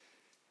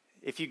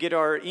If you get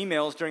our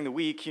emails during the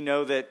week, you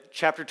know that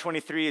chapter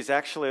 23 is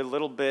actually a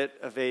little bit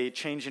of a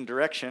change in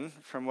direction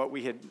from what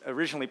we had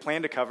originally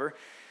planned to cover.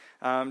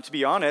 To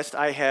be honest,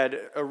 I had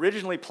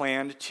originally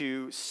planned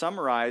to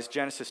summarize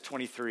Genesis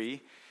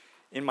 23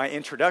 in my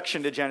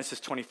introduction to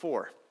Genesis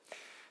 24.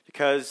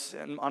 Because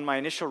on my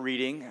initial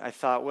reading, I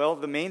thought, well,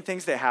 the main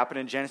things that happen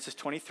in Genesis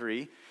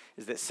 23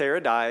 is that Sarah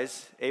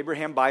dies,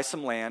 Abraham buys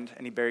some land,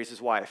 and he buries his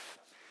wife.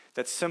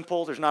 That's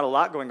simple. There's not a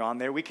lot going on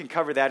there. We can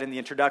cover that in the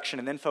introduction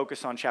and then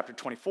focus on chapter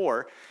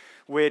 24,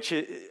 which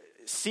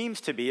seems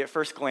to be, at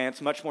first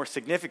glance, much more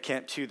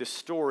significant to the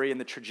story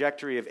and the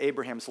trajectory of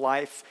Abraham's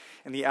life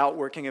and the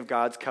outworking of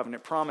God's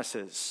covenant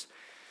promises.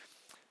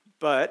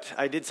 But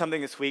I did something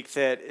this week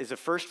that is a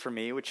first for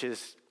me, which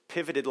is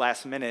pivoted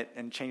last minute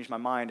and changed my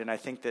mind, and I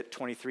think that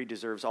 23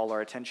 deserves all our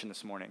attention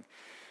this morning.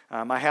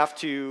 I have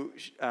to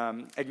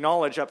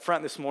acknowledge up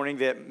front this morning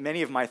that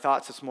many of my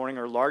thoughts this morning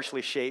are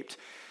largely shaped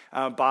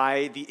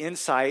by the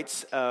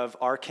insights of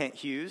R. Kent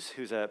Hughes,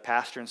 who's a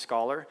pastor and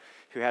scholar,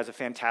 who has a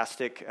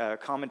fantastic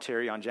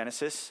commentary on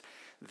Genesis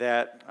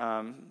that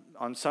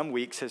on some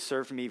weeks has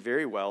served me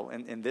very well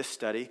in this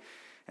study.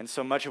 And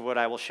so much of what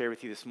I will share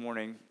with you this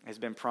morning has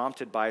been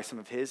prompted by some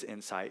of his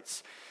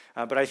insights.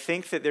 But I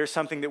think that there's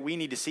something that we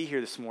need to see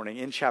here this morning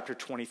in chapter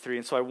 23.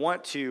 And so I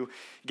want to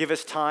give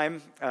us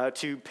time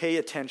to pay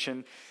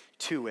attention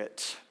to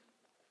it.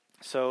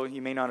 So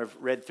you may not have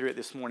read through it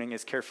this morning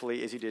as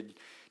carefully as you did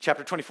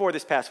chapter 24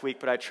 this past week,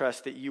 but I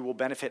trust that you will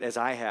benefit as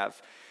I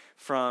have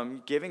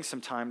from giving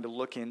some time to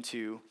look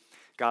into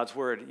God's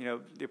word. You know,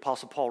 the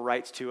Apostle Paul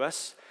writes to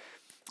us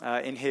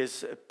in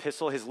his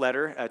epistle, his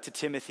letter to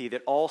Timothy,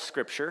 that all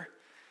Scripture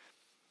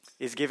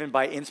is given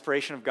by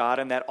inspiration of God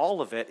and that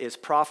all of it is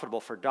profitable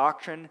for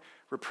doctrine,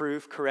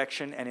 reproof,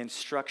 correction, and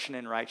instruction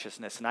in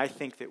righteousness. And I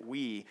think that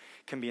we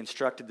can be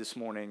instructed this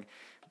morning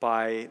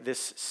by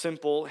this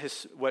simple,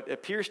 what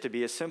appears to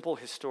be a simple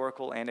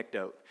historical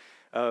anecdote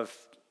of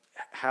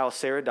how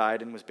Sarah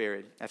died and was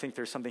buried. I think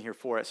there's something here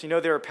for us. You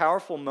know, there are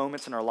powerful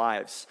moments in our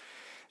lives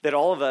that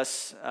all of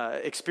us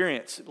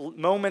experience,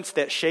 moments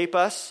that shape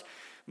us,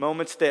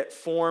 moments that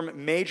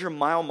form major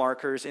mile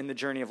markers in the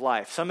journey of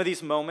life. Some of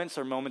these moments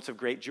are moments of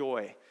great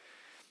joy,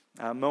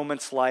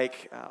 moments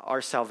like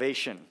our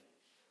salvation,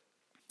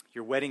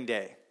 your wedding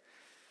day,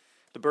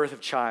 the birth of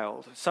a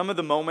child. Some of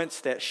the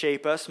moments that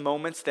shape us,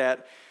 moments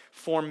that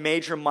form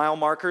major mile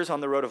markers on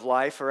the road of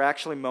life, are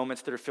actually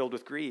moments that are filled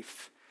with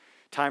grief.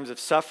 Times of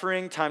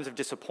suffering, times of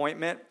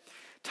disappointment,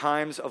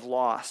 times of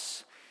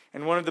loss.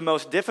 And one of the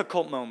most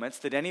difficult moments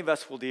that any of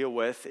us will deal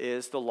with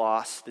is the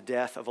loss, the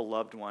death of a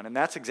loved one. And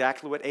that's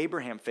exactly what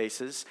Abraham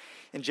faces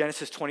in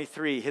Genesis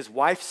 23. His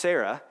wife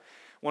Sarah,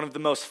 one of the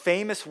most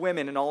famous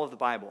women in all of the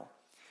Bible,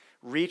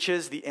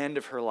 reaches the end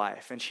of her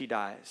life and she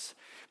dies.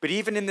 But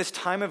even in this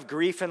time of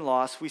grief and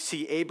loss, we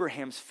see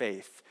Abraham's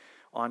faith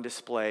on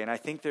display. And I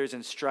think there's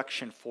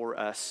instruction for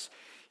us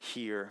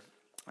here.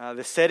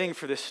 The setting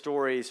for this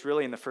story is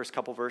really in the first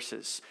couple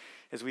verses,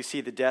 as we see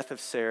the death of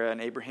Sarah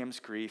and Abraham's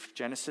grief.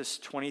 Genesis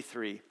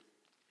 23,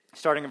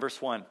 starting in verse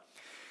 1.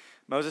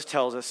 Moses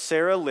tells us,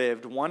 Sarah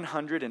lived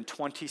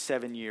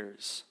 127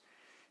 years.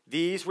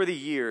 These were the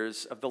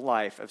years of the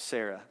life of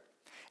Sarah.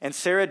 And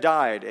Sarah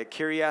died at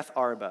Kiriath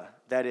Arba,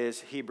 that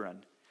is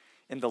Hebron,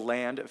 in the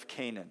land of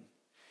Canaan.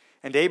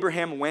 And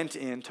Abraham went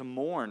in to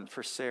mourn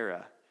for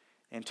Sarah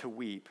and to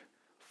weep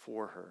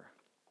for her.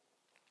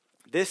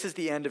 This is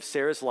the end of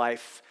Sarah's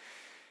life.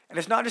 And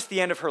it's not just the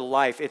end of her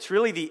life, it's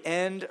really the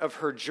end of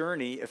her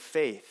journey of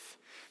faith.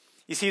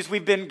 You see, as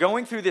we've been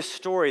going through this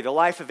story, the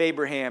life of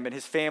Abraham and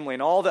his family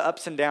and all the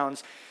ups and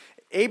downs,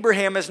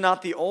 Abraham is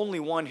not the only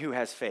one who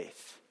has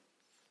faith.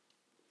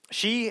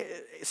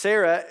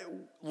 Sarah,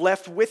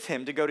 left with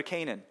him to go to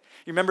Canaan.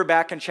 You remember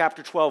back in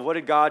chapter 12, what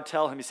did God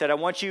tell him? He said, I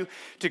want you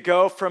to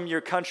go from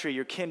your country,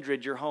 your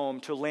kindred, your home,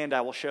 to a land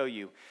I will show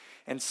you.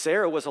 And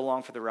Sarah was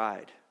along for the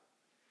ride.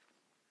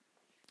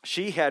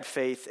 She had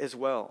faith as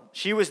well.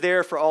 She was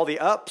there for all the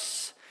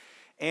ups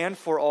and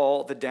for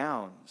all the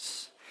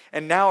downs.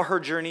 And now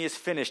her journey is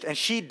finished. And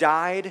she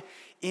died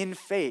in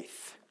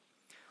faith,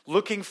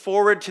 looking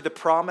forward to the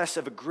promise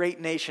of a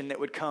great nation that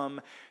would come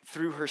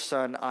through her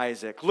son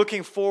Isaac,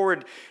 looking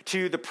forward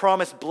to the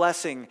promised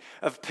blessing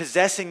of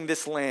possessing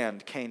this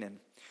land, Canaan,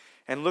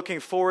 and looking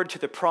forward to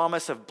the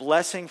promise of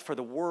blessing for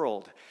the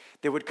world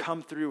that would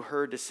come through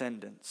her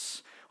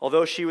descendants.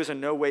 Although she was in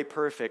no way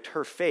perfect,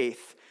 her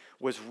faith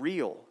was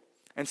real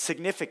and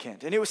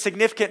significant. And it was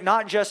significant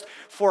not just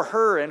for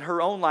her and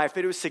her own life,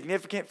 but it was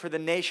significant for the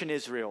nation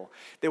Israel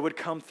that would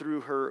come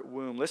through her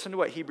womb. Listen to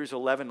what Hebrews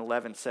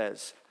 11:11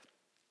 says.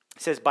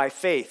 It says, by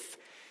faith,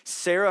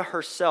 Sarah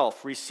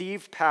herself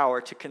received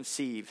power to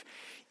conceive,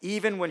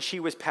 even when she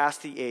was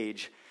past the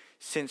age,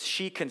 since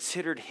she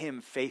considered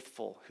him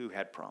faithful who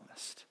had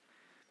promised.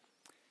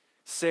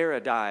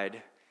 Sarah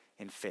died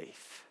in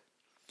faith.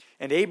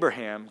 And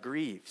Abraham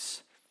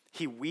grieves.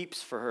 He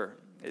weeps for her.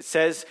 It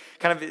says,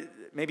 kind of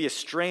maybe a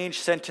strange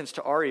sentence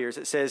to our ears,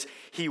 it says,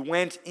 he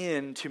went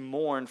in to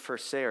mourn for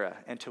Sarah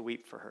and to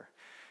weep for her.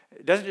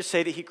 It doesn't just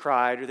say that he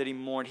cried or that he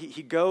mourned.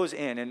 He goes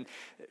in. And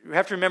we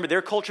have to remember,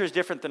 their culture is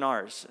different than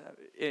ours.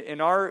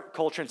 In our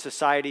culture and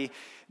society,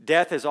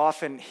 death is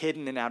often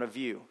hidden and out of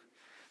view.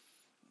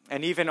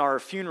 And even our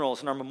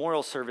funerals and our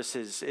memorial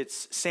services,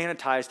 it's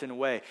sanitized in a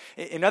way.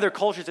 In other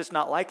cultures, it's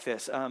not like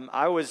this.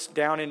 I was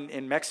down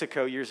in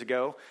Mexico years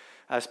ago,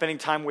 spending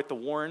time with the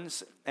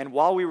Warrens. And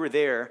while we were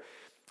there,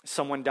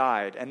 someone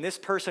died. And this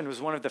person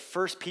was one of the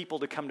first people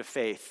to come to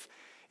faith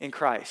in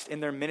Christ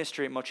in their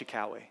ministry at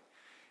Mochikawe.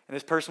 And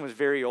this person was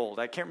very old.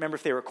 I can't remember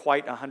if they were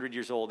quite 100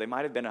 years old. They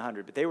might have been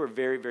 100, but they were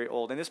very, very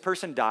old. And this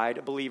person died,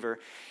 a believer,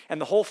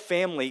 and the whole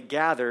family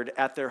gathered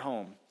at their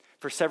home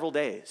for several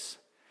days.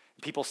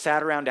 People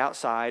sat around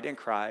outside and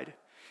cried,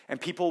 and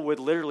people would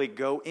literally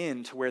go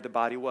in to where the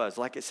body was,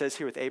 like it says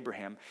here with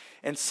Abraham,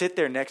 and sit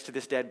there next to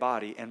this dead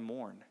body and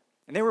mourn.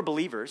 And they were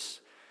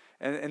believers,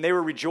 and they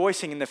were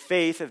rejoicing in the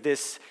faith of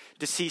this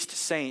deceased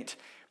saint,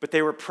 but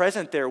they were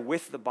present there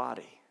with the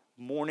body,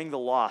 mourning the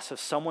loss of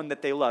someone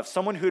that they loved,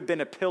 someone who had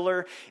been a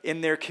pillar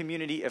in their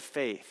community of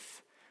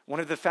faith, one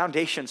of the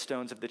foundation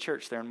stones of the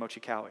church there in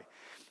Mochikawe. And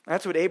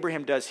that's what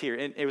Abraham does here.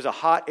 It was a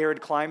hot,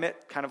 arid climate,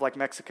 kind of like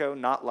Mexico,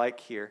 not like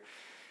here.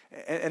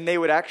 And they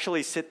would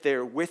actually sit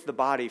there with the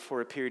body for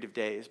a period of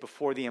days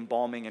before the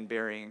embalming and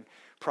burying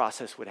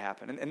process would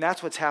happen. And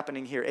that's what's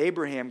happening here.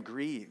 Abraham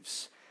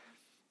grieves.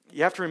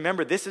 You have to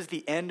remember, this is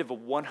the end of a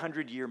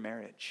 100-year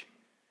marriage.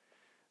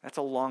 That's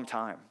a long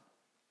time.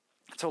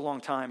 It's a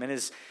long time. And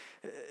as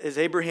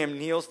Abraham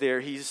kneels there,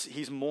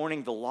 he's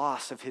mourning the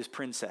loss of his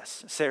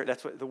princess. Sarah,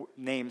 that's what the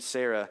name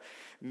Sarah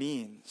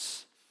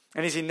means.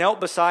 And as he knelt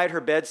beside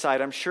her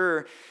bedside, I'm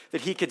sure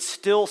that he could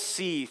still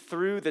see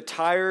through the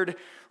tired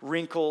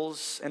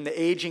wrinkles and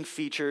the aging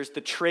features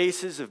the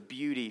traces of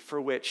beauty for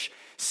which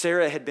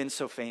Sarah had been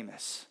so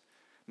famous.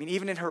 I mean,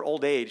 even in her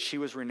old age, she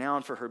was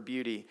renowned for her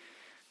beauty.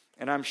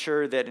 And I'm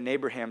sure that in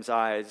Abraham's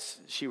eyes,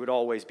 she would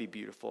always be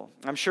beautiful.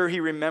 I'm sure he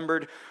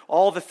remembered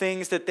all the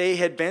things that they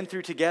had been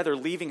through together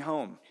leaving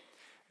home.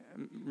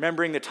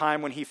 Remembering the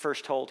time when he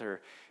first told her,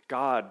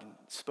 God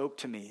spoke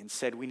to me and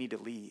said, we need to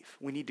leave.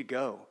 We need to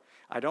go.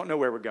 I don't know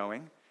where we're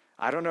going.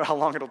 I don't know how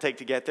long it'll take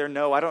to get there.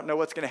 No, I don't know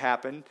what's going to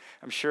happen.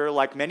 I'm sure,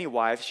 like many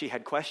wives, she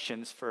had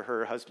questions for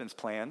her husband's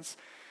plans.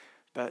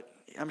 But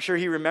I'm sure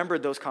he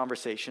remembered those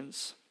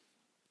conversations.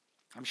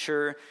 I'm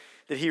sure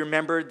that he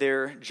remembered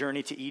their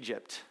journey to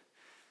Egypt,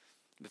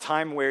 the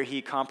time where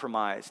he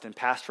compromised and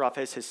passed her off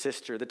as his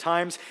sister, the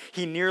times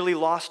he nearly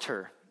lost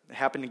her. It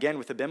happened again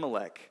with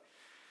Abimelech.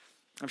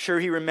 I'm sure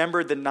he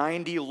remembered the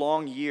 90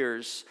 long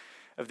years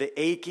of the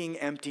aching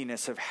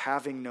emptiness of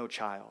having no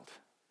child.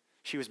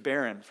 She was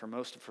barren for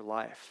most of her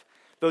life.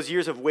 Those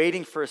years of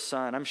waiting for a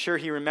son. I'm sure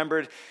he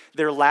remembered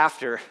their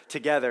laughter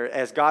together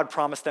as God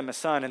promised them a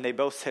son, and they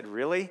both said,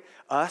 really?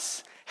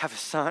 Us have a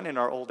son in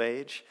our old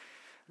age?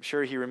 I'm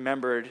sure he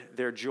remembered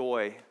their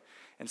joy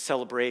and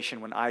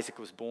celebration when Isaac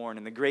was born,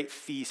 and the great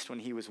feast when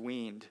he was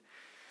weaned.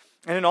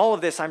 And in all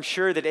of this, I'm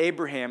sure that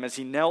Abraham, as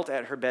he knelt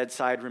at her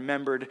bedside,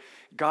 remembered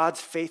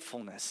God's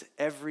faithfulness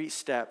every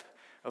step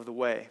of the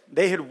way.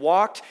 They had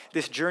walked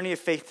this journey of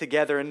faith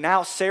together, and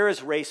now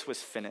Sarah's race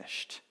was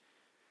finished.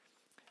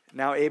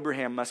 Now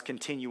Abraham must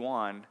continue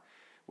on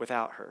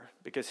without her,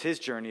 because his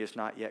journey is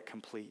not yet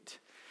complete.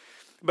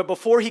 But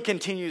before he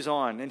continues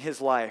on in his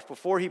life,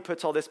 before he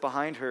puts all this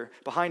behind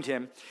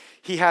him,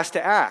 he has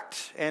to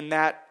act. And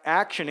that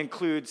action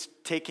includes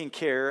taking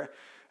care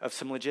of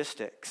some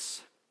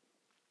logistics.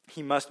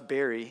 He must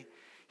bury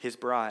his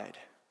bride.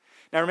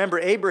 Now remember,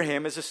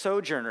 Abraham is a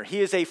sojourner.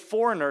 He is a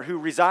foreigner who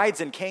resides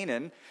in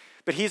Canaan,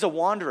 but he's a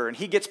wanderer, and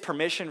he gets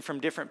permission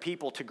from different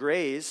people to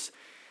graze,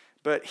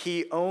 but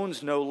he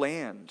owns no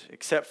land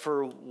except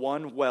for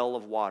one well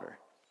of water.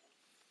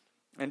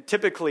 And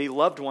typically,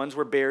 loved ones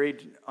were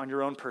buried on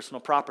your own personal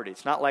property.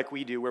 It's not like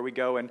we do, where we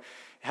go and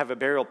have a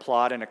burial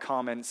plot in a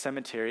common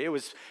cemetery. It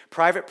was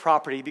private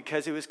property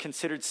because it was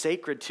considered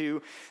sacred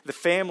to the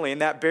family, and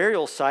that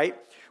burial site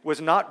was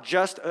not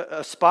just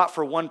a spot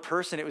for one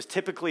person. It was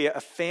typically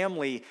a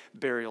family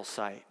burial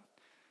site.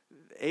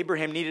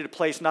 Abraham needed a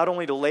place not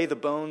only to lay the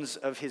bones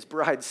of his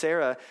bride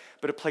Sarah,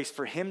 but a place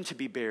for him to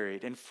be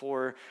buried and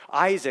for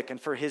Isaac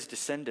and for his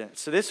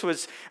descendants. So this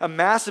was a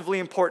massively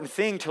important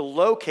thing to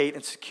locate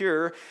and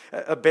secure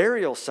a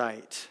burial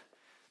site.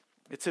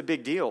 It's a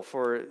big deal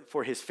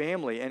for his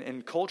family,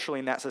 and culturally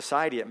in that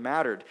society it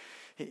mattered.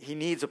 He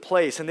needs a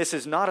place, and this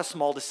is not a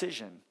small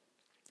decision.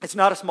 It's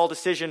not a small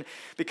decision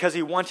because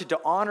he wanted to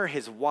honor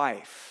his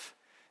wife.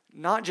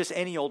 Not just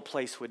any old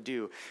place would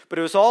do, but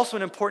it was also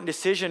an important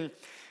decision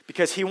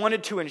because he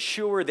wanted to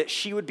ensure that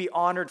she would be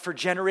honored for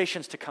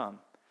generations to come,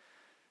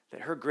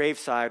 that her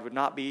graveside would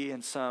not be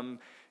in some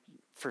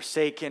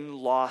forsaken,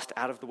 lost,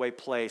 out-of-the-way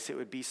place. It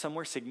would be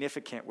somewhere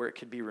significant where it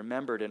could be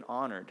remembered and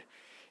honored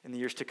in the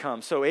years to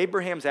come. So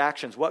Abraham's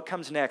actions, what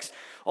comes next,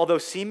 although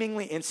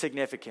seemingly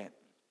insignificant,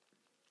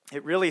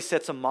 it really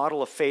sets a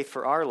model of faith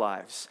for our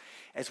lives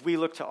as we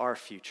look to our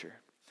future.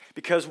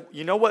 Because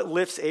you know what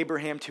lifts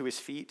Abraham to his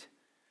feet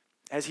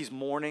as he's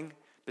mourning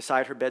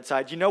beside her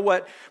bedside? You know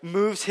what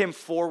moves him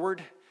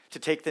forward to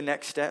take the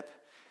next step?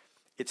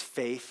 It's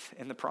faith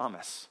in the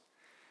promise.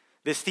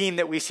 This theme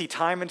that we see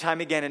time and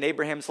time again in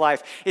Abraham's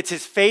life, it's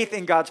his faith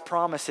in God's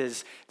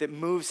promises that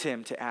moves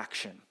him to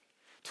action,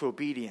 to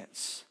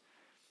obedience.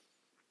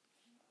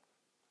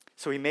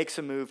 So he makes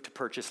a move to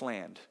purchase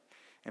land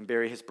and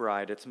bury his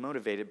bride. It's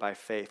motivated by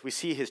faith. We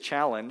see his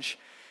challenge.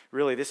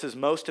 Really, this is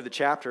most of the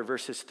chapter,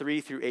 verses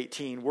 3 through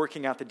 18,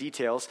 working out the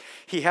details.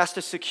 He has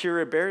to secure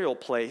a burial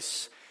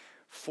place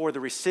for the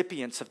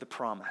recipients of the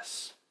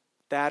promise.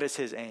 That is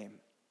his aim.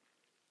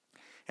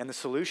 And the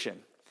solution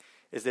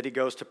is that he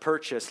goes to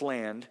purchase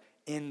land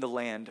in the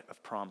land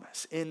of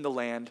promise, in the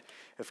land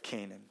of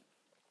Canaan.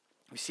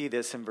 We see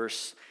this in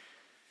verse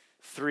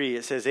 3.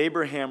 It says,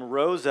 Abraham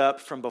rose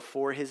up from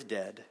before his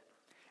dead,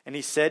 and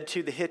he said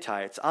to the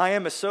Hittites, I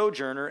am a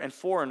sojourner and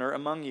foreigner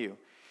among you.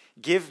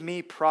 Give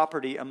me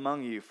property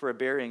among you for a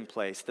burying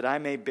place, that I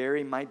may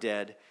bury my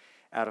dead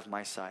out of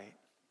my sight.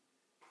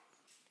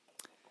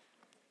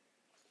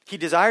 He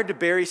desired to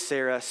bury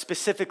Sarah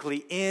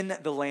specifically in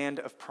the land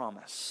of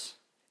promise,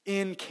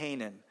 in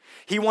Canaan.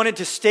 He wanted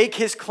to stake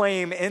his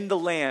claim in the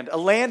land, a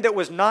land that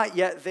was not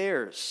yet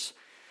theirs,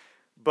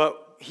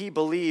 but he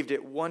believed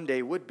it one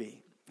day would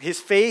be. His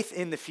faith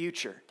in the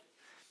future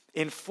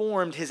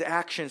informed his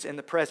actions in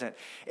the present.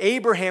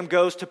 Abraham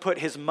goes to put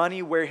his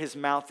money where his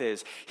mouth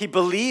is. He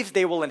believes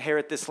they will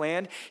inherit this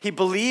land. He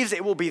believes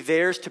it will be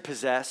theirs to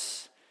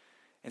possess,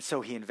 and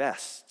so he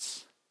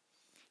invests.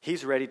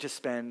 He's ready to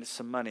spend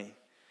some money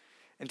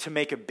and to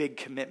make a big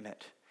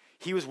commitment.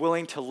 He was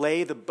willing to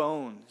lay the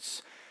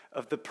bones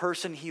of the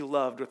person he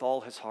loved with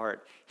all his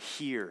heart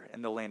here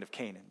in the land of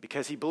Canaan,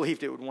 because he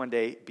believed it would one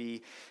day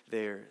be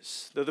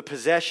theirs. Though the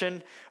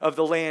possession of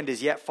the land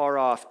is yet far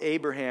off,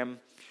 Abraham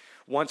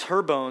wants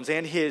her bones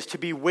and his to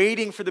be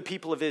waiting for the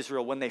people of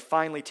Israel when they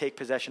finally take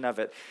possession of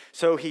it.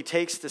 So he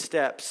takes the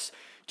steps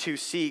to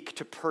seek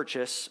to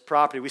purchase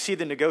property. We see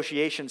the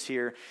negotiations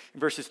here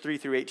in verses 3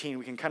 through 18.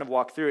 We can kind of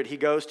walk through it. He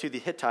goes to the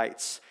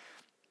Hittites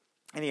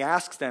and he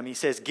asks them, he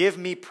says, give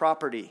me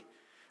property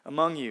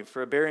among you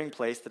for a burying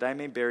place, that I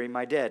may bury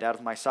my dead out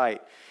of my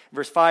sight.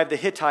 Verse 5, the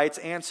Hittites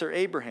answer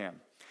Abraham,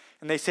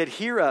 and they said,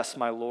 hear us,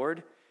 my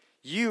Lord.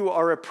 You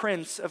are a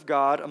prince of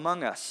God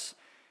among us.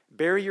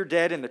 Bury your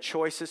dead in the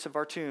choicest of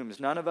our tombs.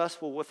 None of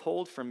us will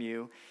withhold from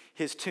you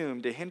his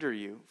tomb to hinder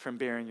you from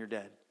burying your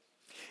dead.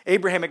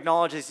 Abraham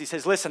acknowledges, he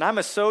says, listen, I'm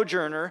a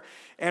sojourner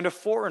and a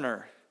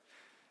foreigner.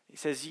 He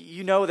says,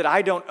 you know that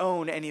I don't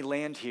own any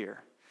land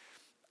here.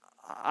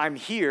 I'm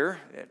here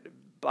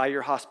by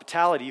your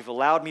hospitality. You've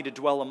allowed me to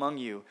dwell among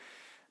you,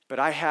 but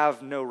I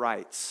have no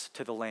rights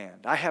to the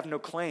land. I have no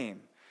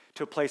claim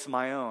to a place of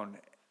my own,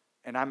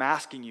 and I'm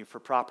asking you for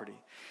property.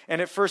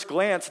 And at first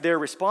glance, their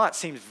response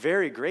seems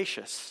very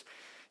gracious.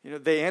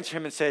 They answer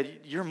him and said,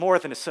 you're more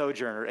than a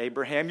sojourner,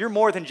 Abraham. You're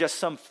more than just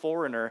some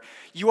foreigner.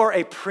 You are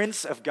a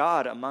prince of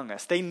God among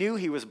us. They knew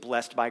he was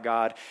blessed by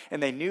God,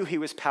 and they knew he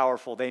was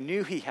powerful. They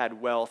knew he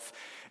had wealth,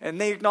 and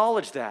they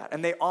acknowledge that,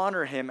 and they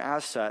honor him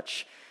as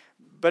such.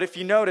 But if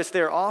you notice,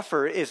 their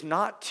offer is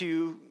not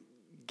to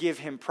give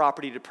him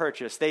property to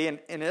purchase. They, in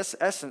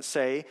essence,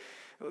 say,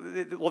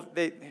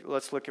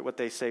 let's look at what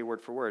they say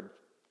word for word.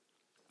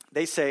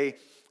 They say,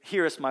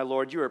 hear us, my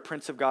Lord, you are a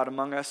prince of God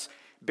among us.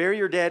 Bury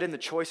your dead in the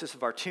choicest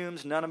of our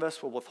tombs. None of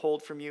us will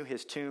withhold from you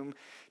his tomb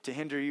to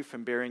hinder you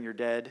from burying your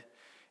dead.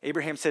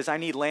 Abraham says, I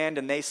need land,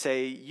 and they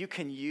say, you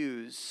can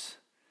use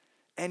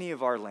any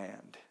of our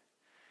land.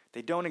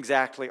 They don't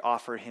exactly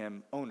offer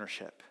him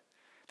ownership.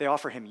 They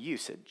offer him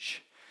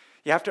usage.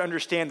 You have to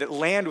understand that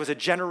land was a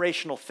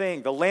generational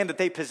thing. The land that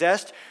they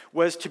possessed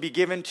was to be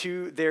given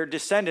to their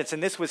descendants,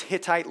 and this was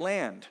Hittite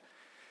land.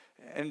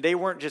 And they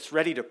weren't just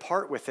ready to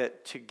part with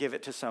it to give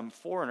it to some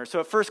foreigner.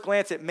 So at first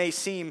glance, it may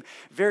seem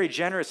very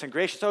generous and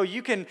gracious. Oh,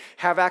 you can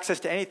have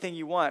access to anything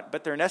you want,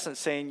 but they're in essence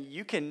saying,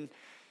 you can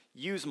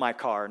use my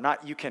car,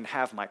 not you can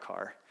have my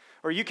car.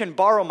 Or you can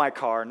borrow my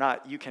car,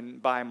 not you can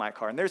buy my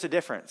car. And there's a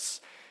difference.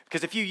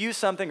 Because if you use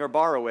something or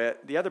borrow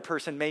it, the other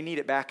person may need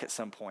it back at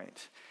some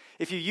point.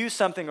 If you use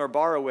something or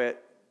borrow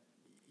it,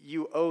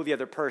 you owe the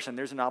other person.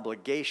 There's an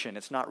obligation.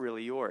 It's not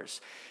really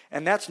yours.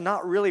 And that's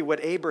not really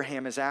what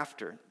Abraham is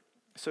after.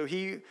 So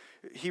he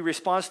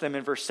responds to them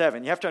in verse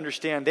 7. You have to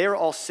understand, they are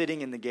all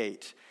sitting in the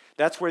gate.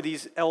 That's where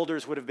these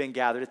elders would have been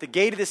gathered. At the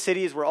gate of the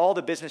city is where all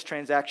the business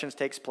transactions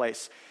takes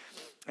place.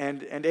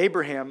 And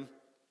Abraham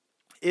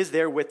is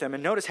there with them.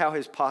 And notice how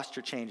his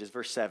posture changes.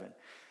 Verse 7.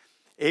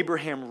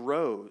 Abraham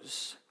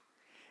rose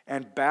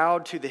and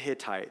bowed to the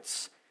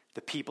Hittites,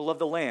 the people of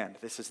the land.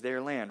 This is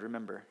their land,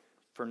 remember,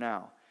 for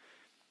now.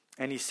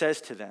 And he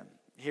says to them,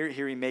 here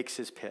he makes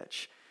his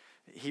pitch.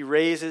 He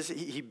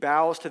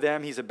bows to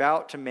them. He's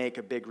about to make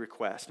a big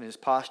request, and his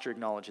posture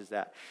acknowledges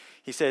that.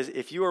 He says,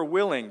 if you are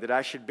willing that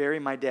I should bury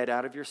my dead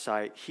out of your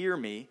sight, hear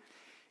me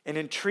and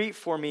entreat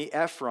for me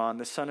Ephron,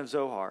 the son of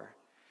Zohar,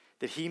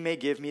 that he may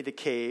give me the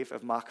cave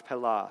of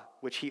Machpelah,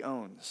 which he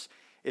owns.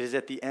 It is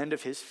at the end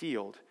of his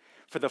field.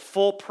 For the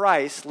full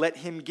price, let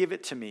him give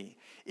it to me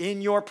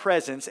in your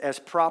presence as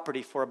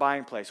property for a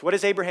buying place. What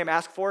does Abraham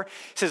ask for?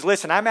 He says,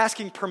 listen, I'm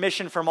asking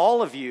permission from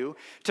all of you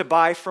to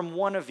buy from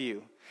one of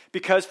you.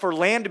 Because for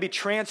land to be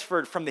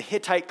transferred from the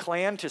Hittite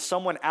clan to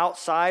someone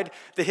outside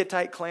the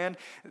Hittite clan,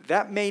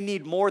 that may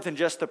need more than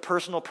just the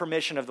personal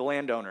permission of the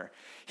landowner.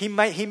 He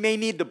may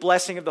need the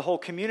blessing of the whole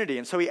community,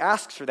 and so he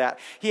asks for that.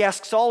 He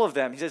asks all of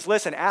them. He says,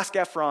 listen, ask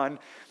Ephron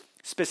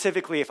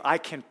specifically if I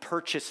can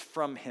purchase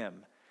from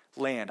him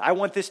land. I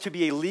want this to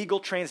be a legal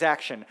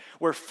transaction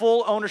where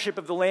full ownership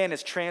of the land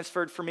is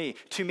transferred to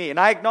me. And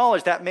I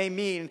acknowledge that may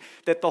mean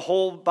that the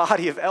whole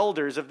body of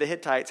elders of the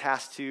Hittites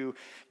has to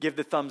give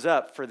the thumbs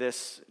up for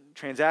this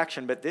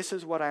transaction, but this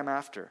is what I'm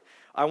after.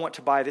 I want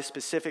to buy this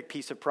specific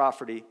piece of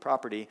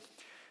property,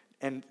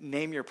 and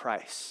name your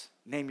price.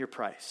 Name your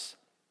price.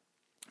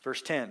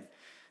 Verse 10,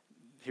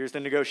 here's the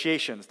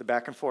negotiations, the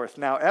back and forth.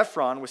 Now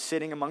Ephron was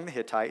sitting among the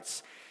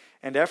Hittites,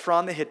 and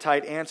Ephron the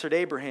Hittite answered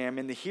Abraham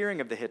in the hearing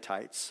of the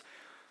Hittites,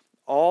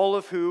 all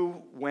of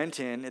who went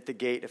in at the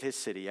gate of his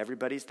city.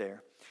 Everybody's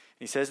there.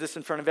 He says this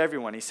in front of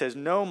everyone. He says,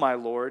 no, my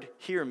Lord,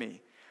 hear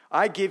me.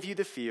 I give you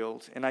the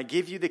field, and I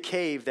give you the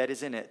cave that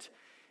is in it.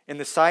 In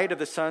the sight of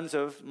the sons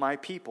of my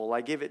people,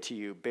 I give it to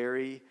you.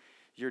 Bury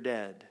your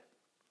dead.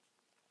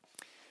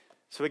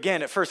 So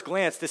again, at first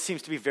glance, this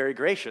seems to be very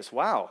gracious.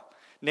 Wow.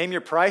 Name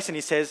your price, and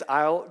he says,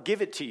 I'll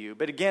give it to you.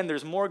 But again,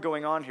 there's more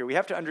going on here. We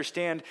have to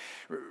understand,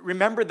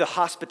 remember the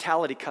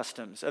hospitality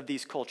customs of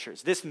these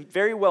cultures. This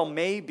very well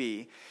may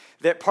be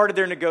that part of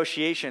their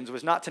negotiations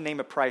was not to name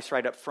a price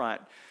right up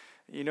front.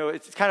 You know,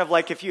 it's kind of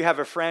like if you have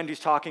a friend who's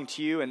talking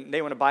to you and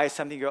they want to buy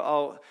something, you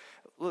go,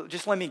 oh,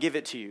 just let me give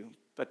it to you.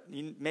 But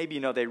maybe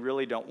you know they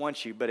really don't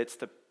want you, but it's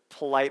the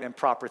polite and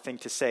proper thing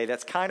to say.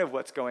 That's kind of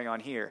what's going on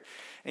here.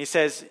 And he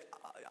says,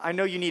 I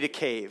know you need a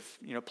cave,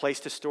 place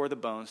to store the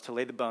bones, to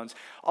lay the bones.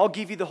 I'll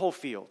give you the whole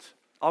field.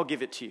 I'll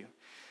give it to you.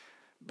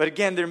 But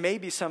again, there may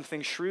be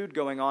something shrewd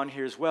going on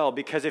here as well,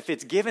 because if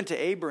it's given to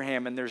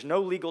Abraham and there's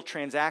no legal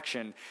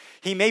transaction,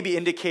 he may be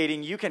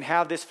indicating you can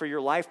have this for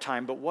your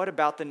lifetime, but what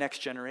about the next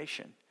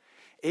generation?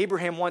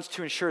 Abraham wants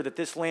to ensure that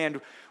this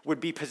land would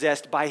be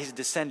possessed by his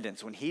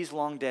descendants when he's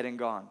long dead and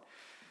gone.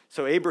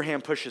 So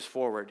Abraham pushes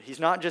forward. He's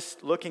not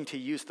just looking to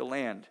use the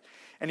land,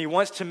 and he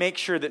wants to make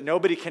sure that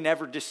nobody can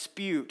ever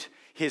dispute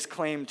his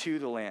claim to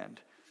the land.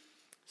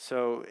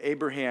 So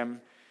Abraham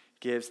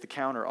gives the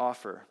counter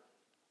offer.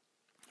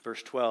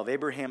 Verse 12,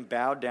 Abraham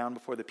bowed down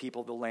before the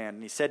people of the land,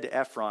 and he said to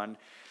Ephron,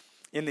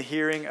 in the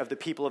hearing of the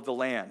people of the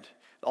land,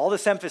 all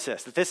this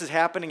emphasis that this is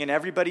happening in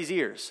everybody's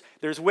ears.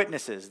 There's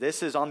witnesses.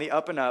 This is on the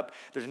up and up.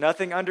 There's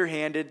nothing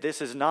underhanded.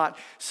 This is not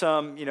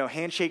some,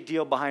 handshake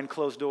deal behind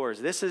closed doors.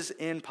 This is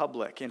in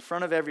public, in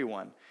front of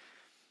everyone.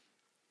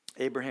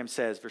 Abraham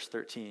says, verse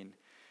 13,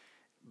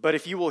 but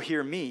if you will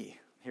hear me,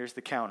 here's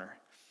the counter,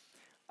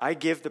 I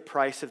give the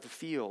price of the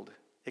field.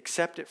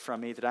 Accept it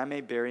from me that I may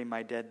bury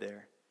my dead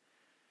there.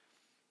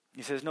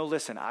 He says, no,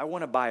 listen, I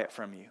want to buy it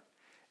from you,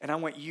 and I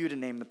want you to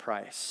name the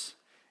price.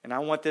 And I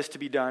want this to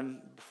be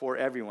done before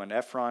everyone.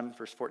 Ephron,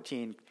 verse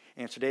 14,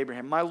 answered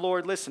Abraham, my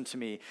Lord, listen to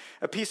me.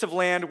 A piece of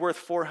land worth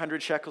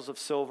 400 shekels of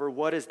silver,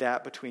 what is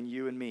that between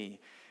you and me?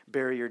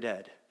 Bury your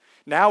dead.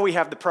 Now we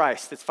have the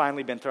price that's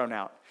finally been thrown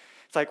out.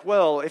 It's like,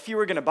 well, if you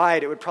were going to buy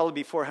it, it would probably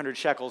be 400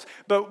 shekels.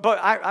 But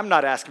I'm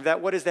not asking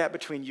that. What is that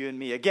between you and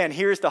me? Again,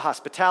 here's the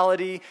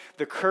hospitality,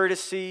 the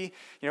courtesy.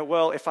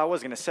 Well, if I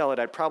was going to sell it,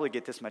 I'd probably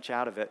get this much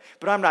out of it.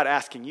 But I'm not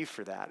asking you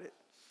for that.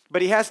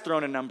 But he has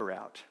thrown a number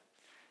out.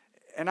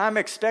 And I'm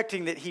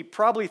expecting that he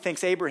probably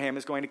thinks Abraham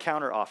is going to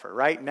counteroffer,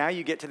 right? Now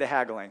you get to the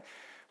haggling.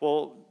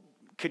 Well,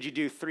 could you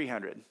do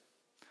 300?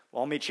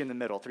 Well, I'll meet you in the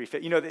middle,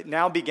 350.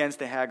 Now begins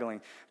the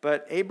haggling.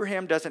 But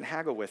Abraham doesn't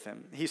haggle with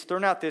him. He's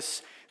thrown out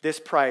this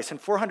price.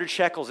 And 400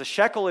 shekels, a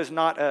shekel is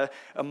not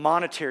a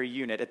monetary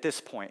unit at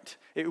this point.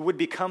 It would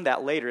become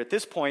that later. At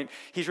this point,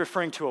 he's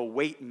referring to a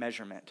weight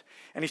measurement.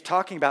 And he's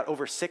talking about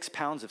over 6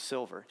 pounds of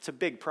silver. It's a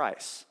big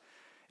price.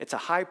 It's a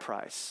high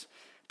price.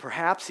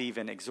 Perhaps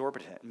even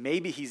exorbitant.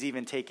 Maybe he's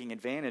even taking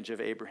advantage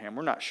of Abraham.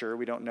 We're not sure.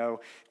 We don't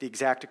know the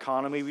exact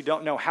economy. We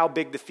don't know how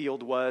big the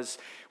field was.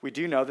 We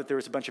do know that there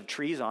was a bunch of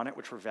trees on it,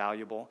 which were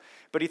valuable.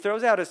 But he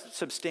throws out a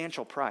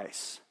substantial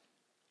price.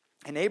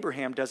 And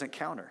Abraham doesn't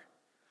counter.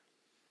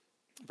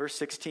 Verse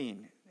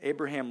 16,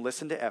 Abraham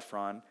listened to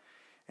Ephron,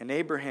 and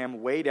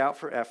Abraham weighed out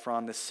for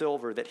Ephron the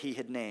silver that he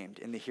had named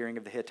in the hearing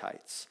of the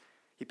Hittites.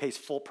 He pays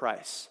full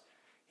price.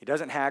 He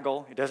doesn't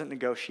haggle. He doesn't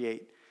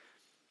negotiate.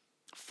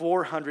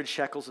 400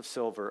 shekels of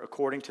silver,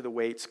 according to the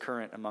weights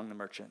current among the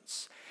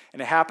merchants.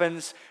 And it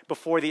happens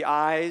before the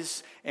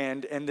eyes,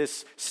 and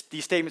these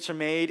statements are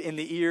made in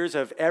the ears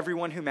of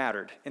everyone who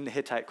mattered in the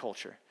Hittite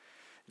culture.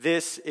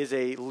 This is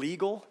a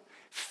legal,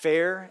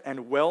 fair,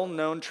 and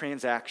well-known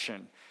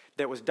transaction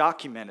that was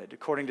documented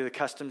according to the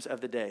customs of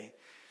the day.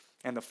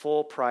 And the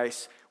full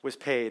price was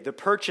paid. The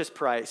purchase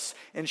price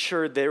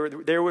ensured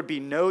there would be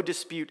no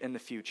dispute in the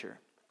future.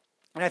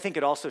 And I think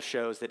it also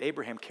shows that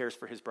Abraham cares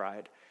for his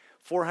bride.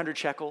 400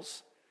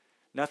 shekels,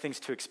 nothing's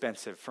too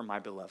expensive for my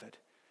beloved.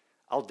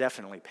 I'll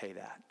definitely pay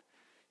that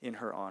in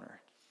her honor.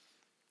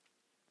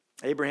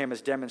 Abraham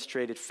has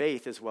demonstrated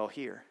faith as well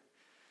here.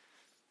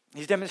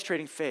 He's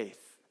demonstrating faith.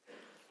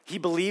 He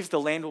believes the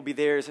land will be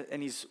theirs,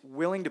 and he's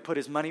willing to put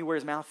his money where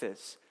his mouth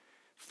is.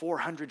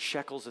 400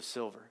 shekels of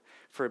silver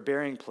for a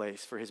burying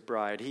place for his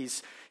bride.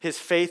 His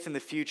faith in the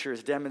future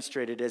is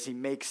demonstrated as he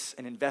makes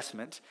an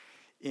investment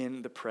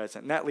in the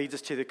present. And that leads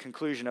us to the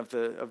conclusion of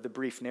the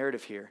brief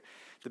narrative here,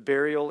 the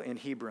burial in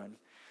Hebron,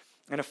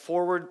 and a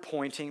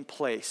forward-pointing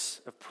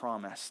place of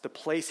promise. The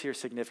place here is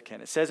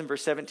significant. It says in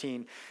verse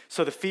 17,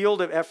 so the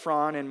field of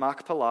Ephron and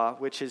Machpelah,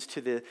 which is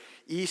to the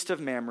east of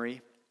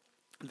Mamre,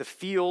 the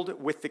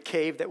field with the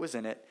cave that was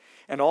in it,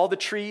 and all the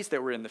trees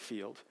that were in the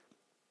field,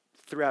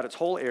 throughout its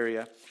whole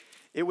area,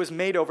 it was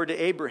made over to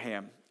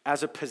Abraham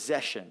as a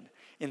possession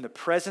in the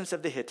presence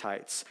of the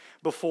Hittites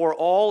before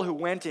all who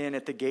went in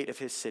at the gate of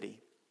his city.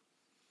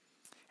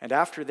 And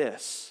after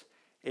this,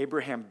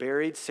 Abraham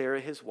buried Sarah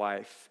his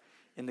wife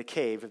in the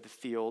cave of the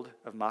field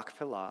of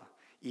Machpelah,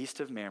 east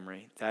of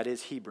Mamre, that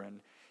is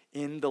Hebron,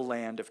 in the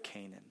land of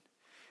Canaan.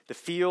 The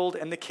field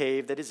and the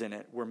cave that is in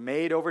it were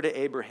made over to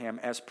Abraham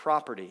as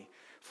property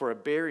for a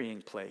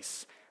burying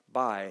place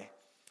by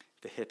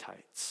the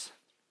Hittites.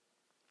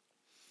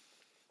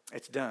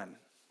 It's done.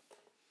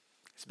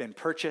 It's been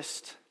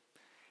purchased.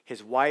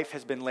 His wife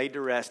has been laid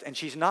to rest, and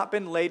she's not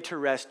been laid to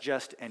rest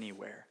just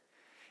anywhere.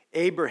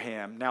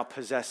 Abraham now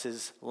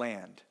possesses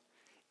land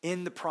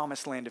in the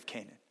promised land of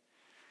Canaan.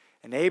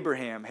 And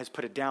Abraham has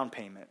put a down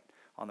payment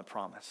on the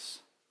promise.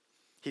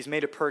 He's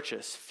made a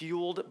purchase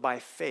fueled by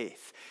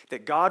faith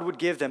that God would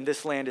give them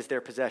this land as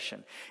their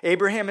possession.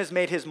 Abraham has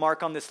made his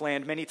mark on this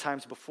land many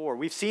times before.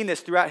 We've seen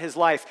this throughout his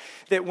life,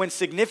 that when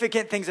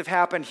significant things have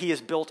happened, he has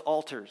built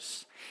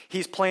altars.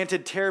 He's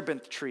planted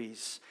terebinth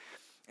trees.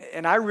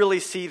 And I really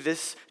see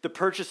this, the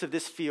purchase of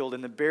this field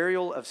and the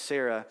burial of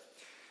Sarah,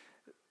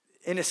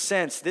 in a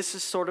sense, this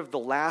is sort of the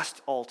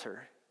last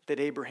altar that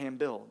Abraham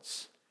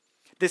builds.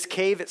 This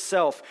cave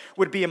itself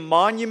would be a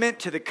monument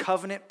to the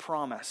covenant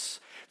promise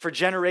for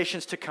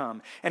generations to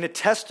come, and a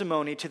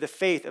testimony to the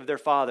faith of their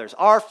fathers.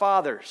 Our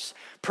fathers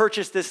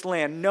purchased this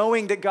land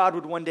knowing that God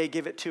would one day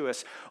give it to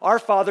us. Our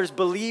fathers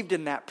believed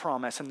in that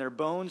promise, and their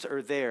bones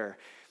are there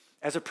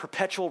as a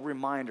perpetual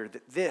reminder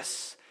that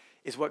this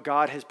is what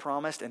God has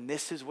promised, and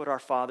this is what our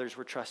fathers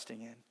were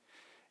trusting in.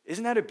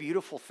 Isn't that a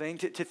beautiful thing?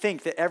 To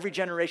think that every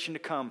generation to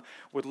come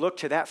would look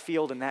to that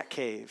field and that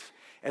cave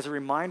as a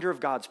reminder of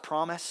God's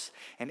promise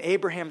and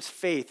Abraham's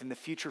faith in the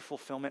future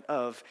fulfillment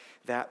of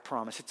that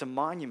promise. It's a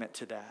monument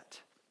to that.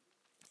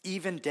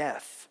 Even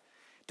death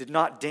did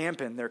not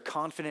dampen their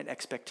confident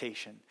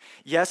expectation.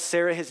 Yes,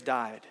 Sarah has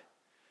died.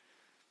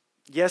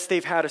 Yes,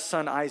 they've had a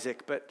son,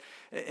 Isaac,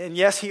 and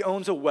yes, he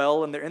owns a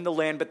well and they're in the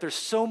land, but there's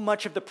so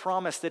much of the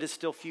promise that is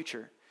still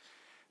future.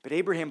 But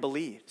Abraham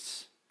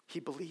believes. He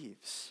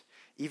believes.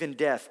 Even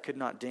death could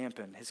not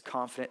dampen his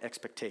confident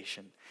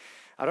expectation.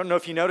 I don't know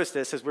if you noticed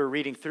this as we're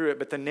reading through it,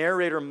 but the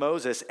narrator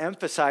Moses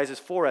emphasizes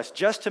for us,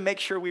 just to make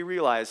sure we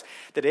realize,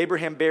 that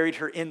Abraham buried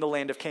her in the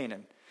land of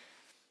Canaan.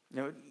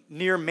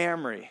 Near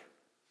Mamre,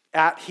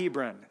 at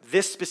Hebron,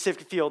 this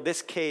specific field,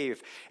 this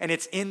cave, and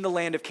it's in the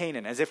land of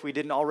Canaan, as if we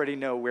didn't already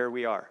know where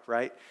we are,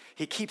 right?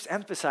 He keeps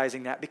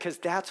emphasizing that because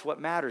that's what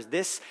matters.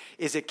 This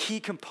is a key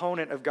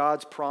component of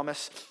God's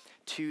promise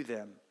to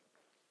them.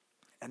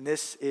 And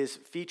this is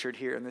featured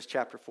here in this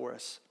chapter for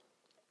us.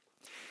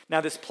 Now,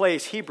 this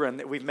place, Hebron,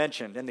 that we've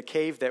mentioned, and the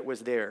cave that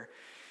was there,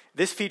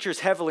 this features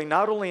heavily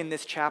not only in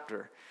this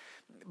chapter,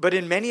 but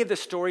in many of the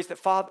stories that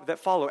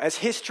follow. As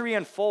history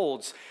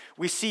unfolds,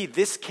 we see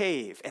this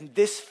cave and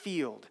this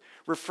field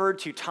referred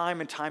to time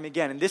and time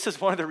again. And this is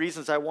one of the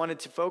reasons I wanted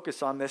to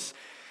focus on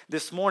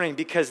this morning,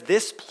 because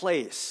this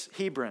place,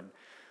 Hebron,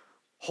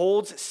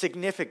 holds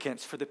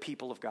significance for the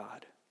people of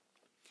God.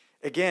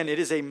 Again, it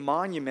is a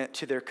monument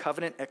to their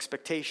covenant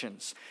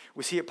expectations.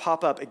 We see it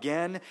pop up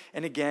again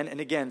and again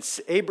and again.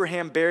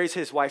 Abraham buries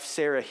his wife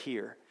Sarah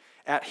here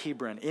at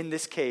Hebron in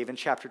this cave in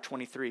chapter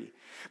 23.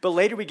 But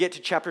later we get to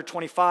chapter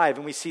 25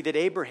 and we see that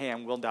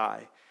Abraham will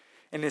die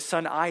and his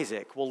son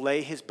Isaac will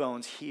lay his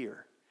bones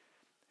here,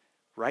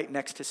 right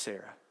next to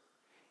Sarah,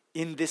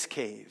 in this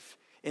cave,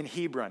 in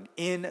Hebron,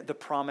 in the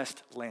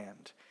promised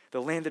land.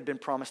 The land had been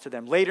promised to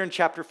them. Later in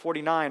chapter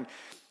 49,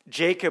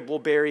 Jacob will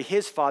bury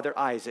his father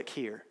Isaac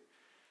here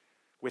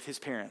with his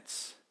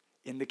parents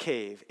in the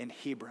cave in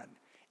Hebron,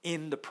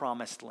 in the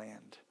promised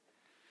land.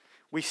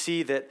 We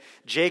see that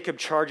Jacob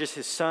charges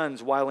his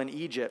sons while in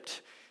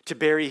Egypt to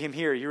bury him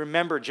here. You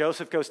remember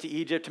Joseph goes to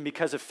Egypt, and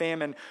because of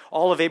famine,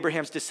 all of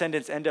Abraham's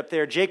descendants end up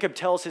there. Jacob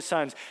tells his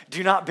sons,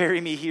 do not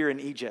bury me here in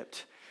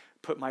Egypt.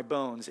 Put my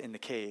bones in the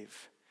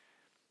cave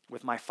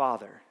with my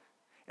father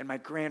and my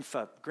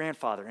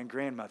grandfather and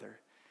grandmother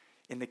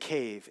in the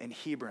cave in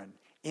Hebron,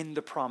 in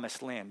the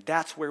promised land.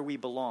 That's where we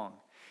belong.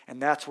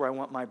 And that's where I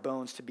want my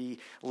bones to be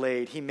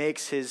laid. He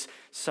makes his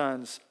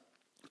sons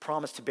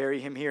promise to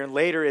bury him here. And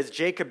later, as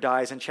Jacob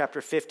dies in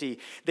chapter 50,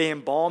 they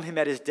embalm him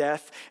at his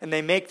death, and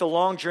they make the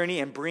long journey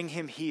and bring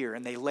him here,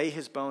 and they lay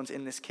his bones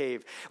in this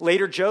cave.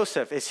 Later,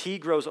 Joseph, as he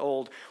grows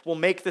old, will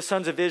make the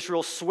sons of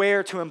Israel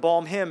swear to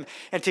embalm him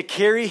and to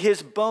carry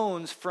his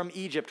bones from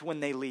Egypt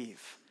when they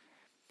leave,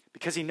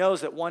 because he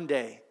knows that one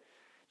day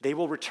They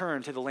will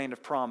return to the land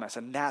of promise,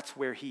 and that's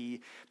where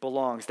he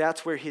belongs.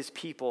 That's where his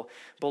people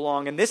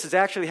belong. And this is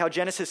actually how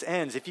Genesis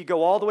ends. If you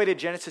go all the way to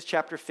Genesis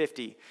chapter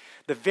 50,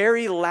 the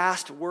very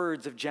last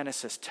words of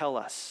Genesis tell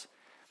us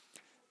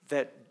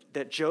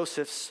that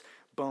Joseph's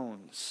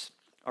bones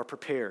are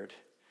prepared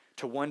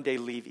to one day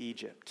leave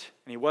Egypt,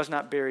 and he was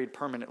not buried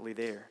permanently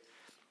there.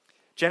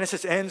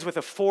 Genesis ends with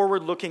a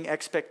forward-looking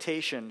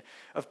expectation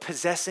of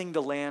possessing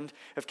the land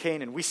of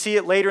Canaan. We see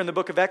it later in the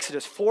book of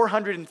Exodus,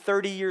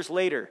 430 years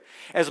later,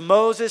 as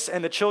Moses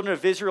and the children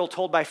of Israel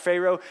told by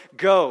Pharaoh,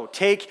 "Go,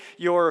 take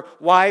your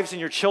wives and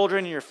your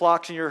children and your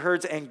flocks and your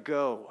herds and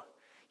go."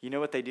 You know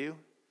what they do?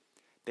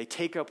 They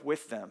take up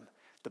with them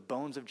the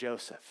bones of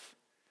Joseph.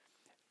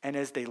 And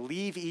as they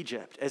leave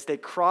Egypt, as they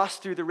cross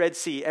through the Red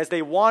Sea, as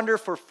they wander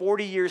for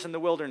 40 years in the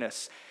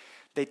wilderness,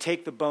 they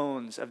take the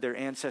bones of their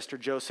ancestor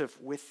Joseph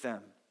with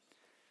them,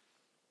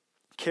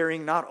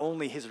 carrying not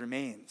only his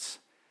remains,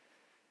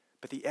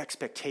 but the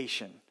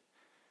expectation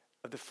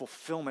of the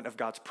fulfillment of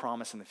God's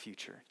promise in the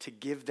future to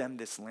give them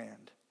this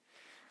land.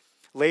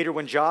 Later,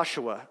 when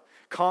Joshua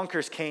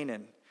conquers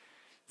Canaan,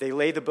 they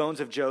lay the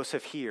bones of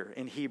Joseph here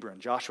in Hebron,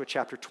 Joshua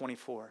chapter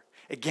 24.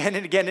 Again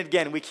and again and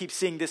again, we keep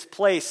seeing this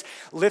place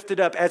lifted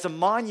up as a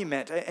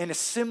monument and a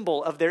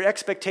symbol of their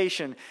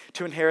expectation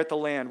to inherit the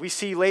land. We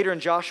see later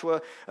in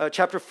Joshua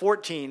chapter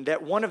 14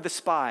 that one of the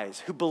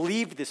spies who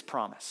believed this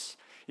promise,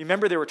 you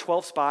remember there were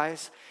 12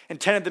 spies,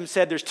 and 10 of them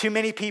said, "There's too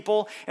many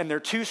people, and they're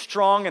too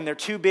strong, and they're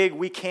too big,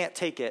 we can't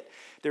take it."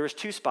 There was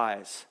 2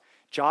 spies,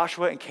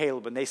 Joshua and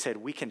Caleb, and they said,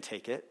 "We can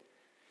take it.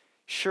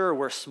 Sure,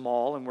 we're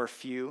small and we're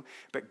few,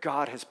 but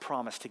God has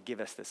promised to give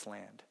us this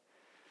land."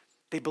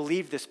 They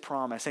believed this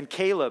promise. And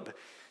Caleb,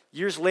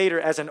 years later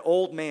as an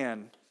old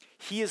man,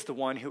 he is the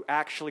one who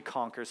actually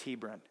conquers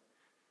Hebron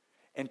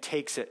and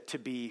takes it to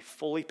be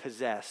fully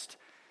possessed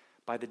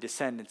by the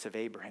descendants of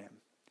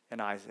Abraham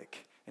and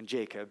Isaac and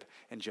Jacob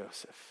and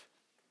Joseph.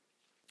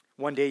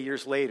 One day,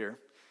 years later,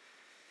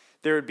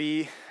 there would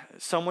be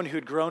someone who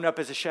had grown up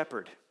as a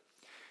shepherd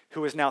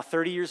who was now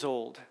 30 years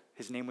old.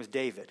 His name was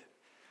David.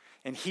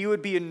 And he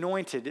would be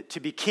anointed to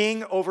be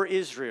king over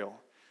Israel,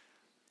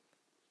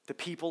 the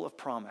people of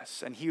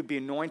promise. And he would be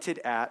anointed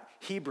at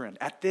Hebron,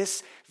 at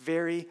this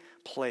very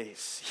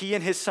place. He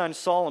and his son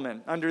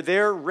Solomon, under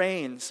their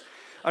reign,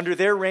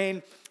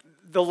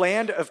 the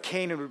land of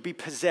Canaan would be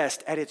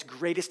possessed at its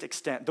greatest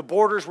extent. The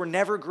borders were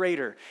never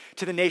greater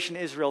to the nation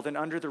Israel than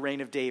under the reign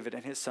of David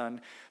and his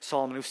son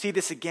Solomon. We see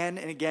this again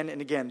and again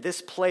and again,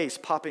 this place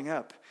popping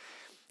up.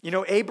 You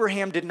know,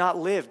 Abraham did not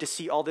live to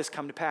see all this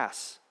come to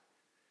pass.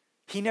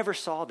 He never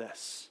saw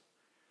this,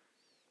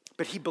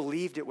 but he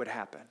believed it would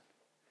happen.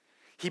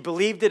 He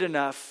believed it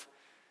enough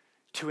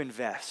to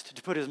invest,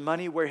 to put his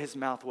money where his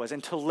mouth was,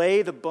 and to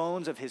lay the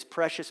bones of his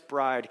precious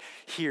bride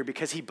here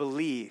because he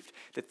believed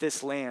that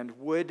this land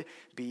would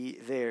be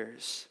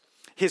theirs.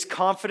 His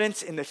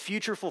confidence in the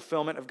future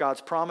fulfillment of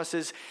God's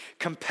promises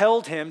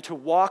compelled him to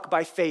walk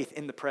by faith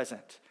in the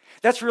present.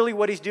 That's really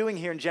what he's doing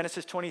here in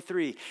Genesis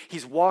 23.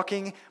 He's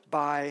walking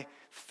by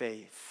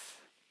faith.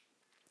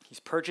 He's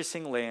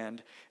purchasing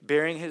land,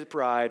 bearing his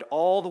bride,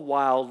 all the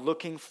while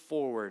looking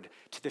forward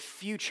to the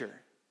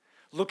future,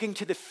 looking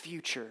to the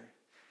future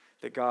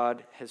that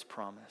God has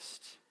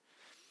promised.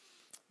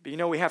 But you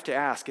know, we have to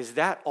ask, is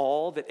that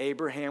all that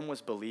Abraham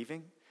was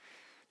believing?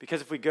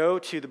 Because if we go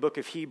to the book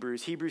of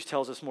Hebrews, Hebrews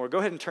tells us more. Go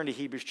ahead and turn to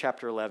Hebrews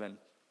chapter 11,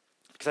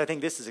 because I think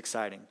this is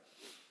exciting.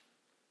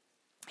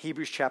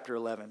 Hebrews chapter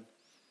 11.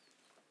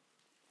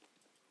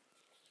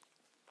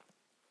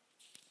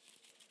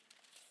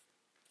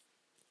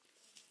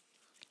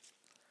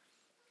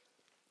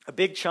 A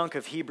big chunk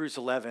of Hebrews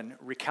 11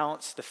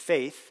 recounts the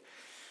faith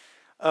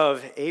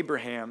of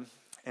Abraham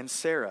and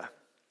Sarah.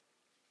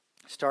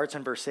 It starts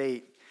in verse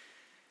 8,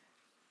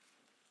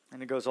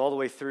 and it goes all the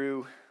way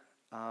through,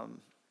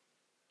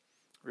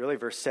 really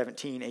verse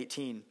 17,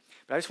 18.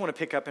 But I just want to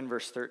pick up in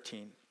verse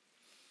 13.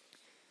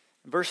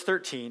 In verse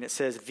 13, it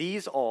says,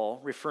 "These all,"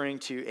 referring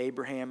to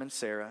Abraham and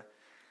Sarah,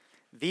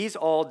 "these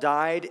all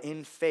died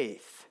in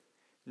faith,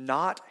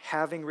 not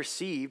having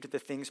received the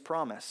things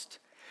promised,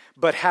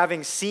 but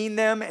having seen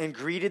them and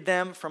greeted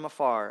them from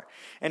afar,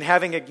 and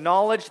having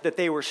acknowledged that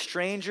they were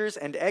strangers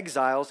and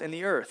exiles in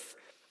the earth.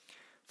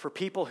 For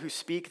people who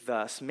speak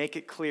thus make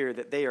it clear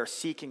that they are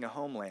seeking a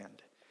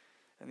homeland."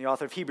 And the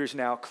author of Hebrews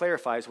now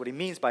clarifies what he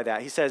means by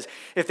that. He says,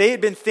 if they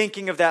had been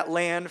thinking of that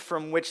land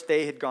from which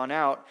they had gone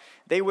out,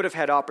 they would have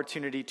had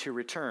opportunity to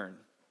return.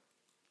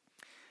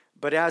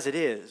 But as it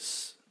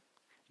is,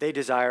 they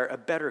desire a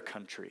better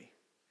country,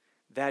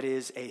 that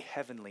is, a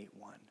heavenly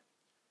one.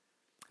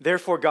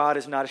 Therefore, God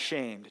is not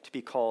ashamed to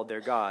be called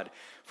their God,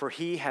 for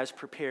he has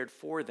prepared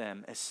for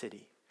them a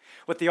city.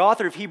 What the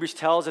author of Hebrews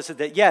tells us is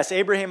that, yes,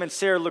 Abraham and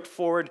Sarah looked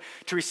forward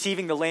to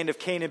receiving the land of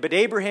Canaan, but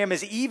Abraham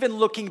is even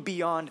looking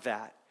beyond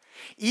that,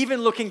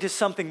 even looking to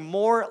something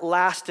more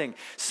lasting,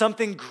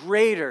 something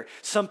greater,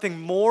 something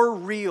more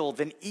real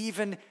than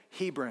even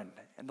Hebron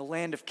and the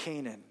land of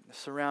Canaan, the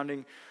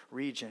surrounding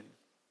region.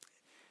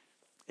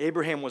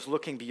 Abraham was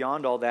looking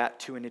beyond all that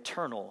to an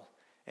eternal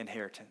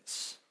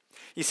inheritance.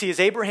 You see, as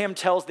Abraham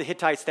tells the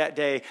Hittites that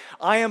day,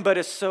 I am but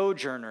a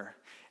sojourner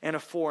and a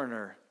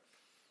foreigner,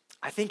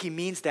 I think he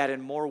means that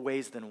in more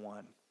ways than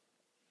one.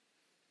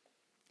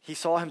 He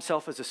saw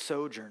himself as a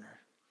sojourner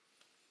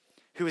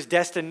who was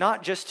destined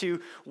not just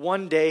to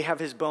one day have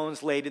his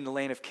bones laid in the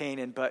land of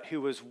Canaan, but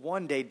who was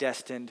one day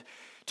destined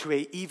to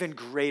an even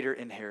greater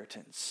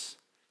inheritance.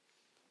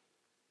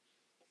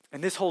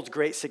 And this holds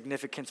great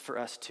significance for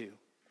us too.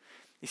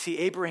 You see,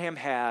 Abraham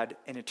had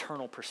an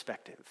eternal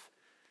perspective.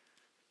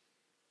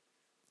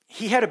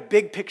 He had a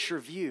big picture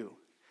view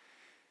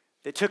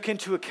that took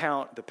into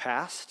account the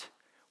past,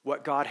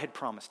 what God had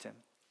promised him,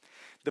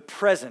 the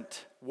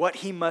present, what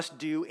he must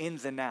do in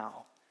the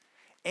now,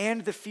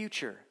 and the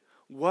future,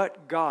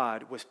 what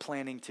God was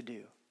planning to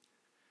do.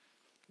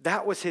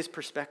 That was his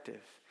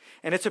perspective.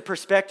 And it's a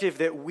perspective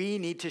that we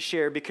need to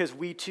share because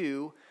we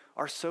too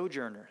are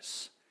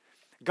sojourners.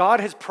 God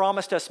has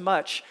promised us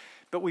much,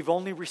 but we've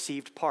only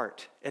received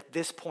part at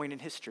this point in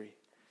history.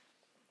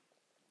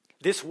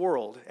 This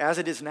world, as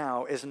it is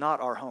now, is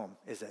not our home,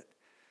 is it?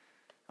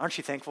 Aren't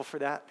you thankful for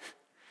that?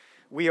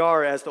 We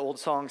are, as the old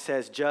song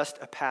says, just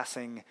a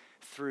passing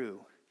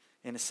through,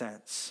 in a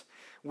sense.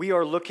 We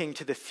are looking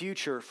to the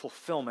future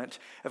fulfillment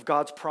of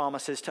God's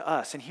promises to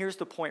us. And here's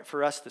the point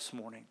for us this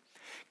morning.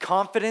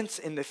 Confidence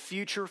in the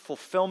future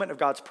fulfillment of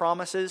God's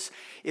promises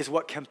is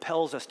what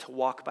compels us to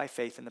walk by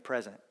faith in the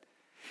present.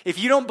 If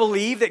you don't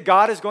believe that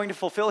God is going to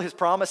fulfill his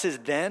promises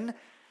then,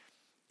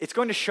 it's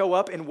going to show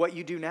up in what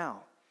you do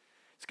now.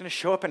 It's going to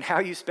show up in how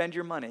you spend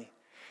your money,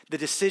 the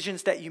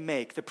decisions that you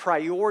make, the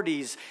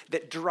priorities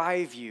that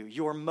drive you,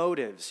 your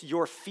motives,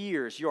 your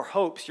fears, your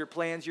hopes, your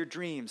plans, your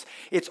dreams.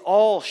 It's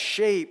all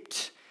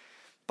shaped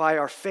by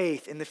our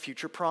faith in the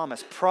future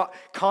promise.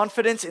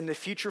 Confidence in the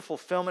future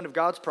fulfillment of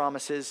God's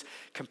promises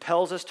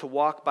compels us to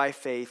walk by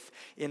faith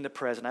in the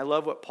present. I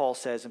love what Paul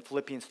says in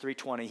Philippians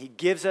 3:20. He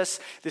gives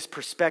us this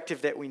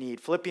perspective that we need.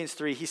 Philippians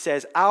 3, he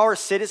says, our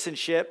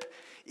citizenship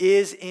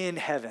is in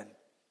heaven.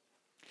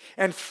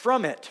 And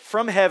from it,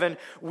 from heaven,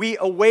 we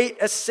await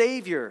a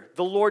Savior,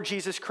 the Lord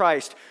Jesus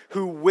Christ,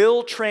 who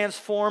will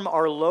transform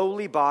our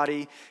lowly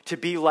body to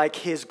be like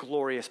his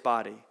glorious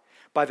body,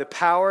 by the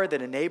power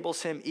that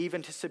enables him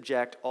even to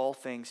subject all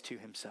things to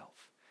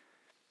himself.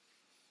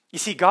 You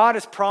see, God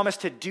has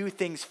promised to do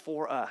things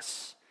for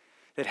us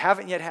that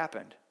haven't yet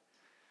happened.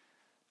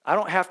 I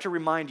don't have to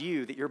remind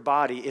you that your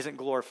body isn't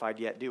glorified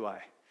yet, do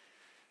I?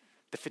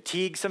 The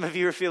fatigue some of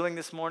you are feeling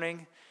this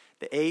morning,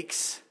 the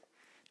aches,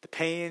 the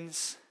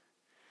pains,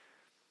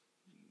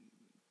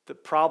 the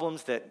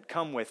problems that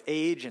come with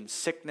age and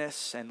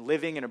sickness and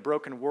living in a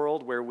broken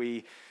world where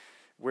we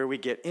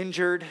get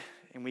injured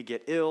and we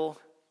get ill.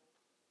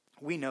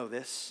 We know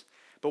this.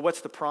 But what's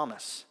the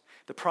promise?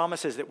 The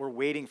promise is that we're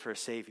waiting for a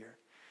Savior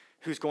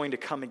who's going to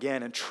come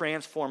again and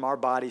transform our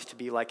bodies to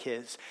be like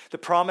his. The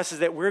promise is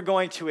that we're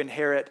going to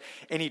inherit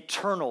an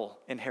eternal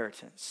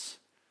inheritance,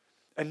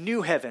 a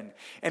new heaven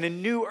and a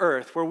new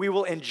earth where we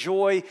will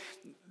enjoy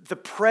the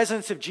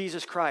presence of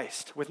Jesus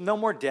Christ with no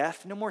more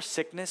death, no more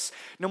sickness,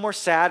 no more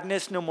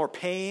sadness, no more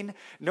pain,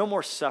 no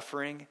more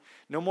suffering,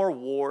 no more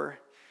war,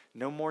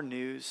 no more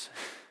news.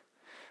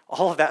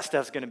 All of that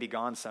stuff's going to be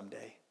gone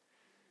someday.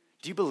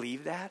 Do you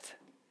believe that?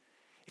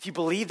 If you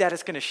believe that,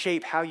 it's going to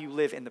shape how you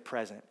live in the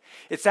present.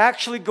 It's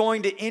actually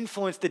going to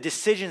influence the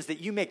decisions that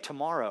you make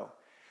tomorrow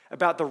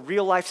about the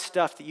real life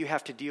stuff that you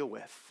have to deal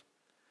with.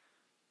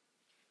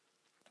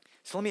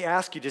 So let me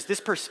ask you, does this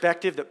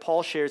perspective that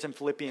Paul shares in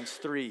Philippians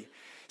 3,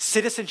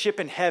 citizenship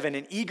in heaven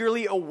and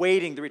eagerly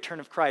awaiting the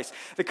return of Christ,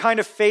 the kind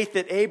of faith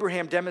that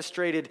Abraham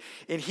demonstrated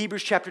in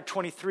Hebrews chapter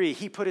 23,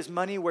 he put his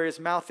money where his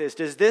mouth is,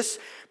 does this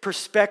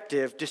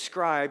perspective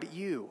describe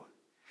you?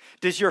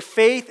 Does your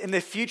faith in the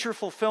future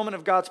fulfillment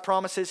of God's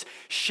promises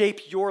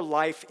shape your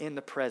life in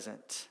the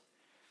present?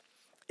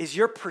 Is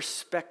your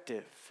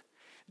perspective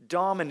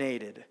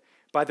dominated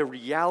by the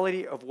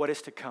reality of what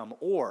is to come,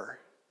 or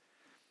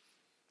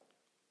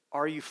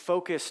are you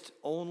focused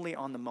only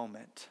on the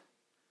moment?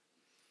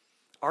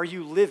 Are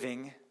you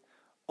living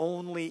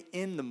only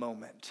in the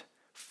moment,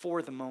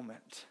 for the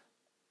moment?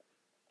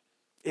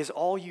 Is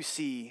all you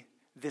see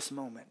this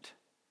moment?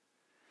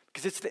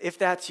 Because if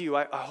that's you,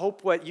 I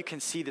hope what you can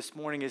see this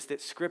morning is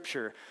that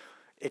Scripture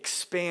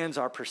expands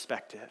our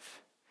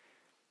perspective.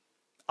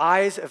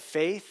 Eyes of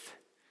faith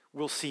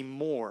will see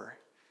more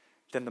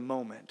than the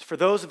moment. For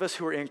those of us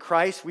who are in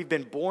Christ, we've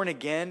been born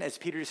again, as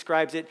Peter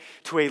describes it,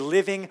 to a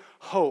living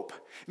hope,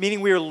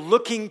 meaning we are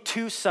looking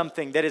to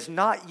something that is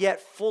not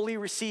yet fully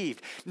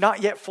received,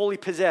 not yet fully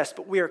possessed,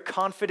 but we are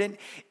confident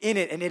in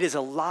it, and it is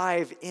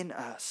alive in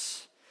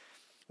us.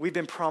 We've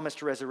been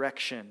promised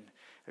resurrection,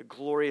 a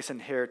glorious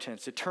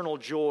inheritance, eternal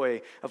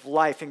joy of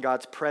life in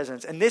God's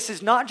presence. And this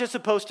is not just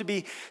supposed to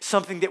be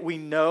something that we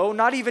know,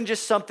 not even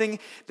just something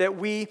that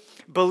we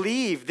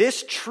believe.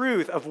 This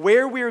truth of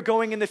where we are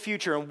going in the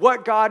future and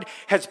what God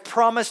has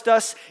promised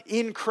us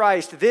in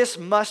Christ, this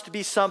must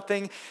be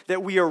something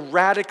that we are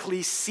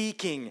radically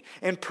seeking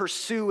and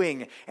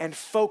pursuing and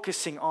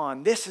focusing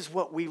on. This is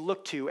what we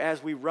look to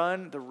as we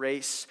run the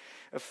race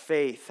of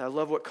faith. I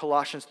love what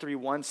Colossians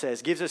 3:1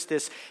 says. Gives us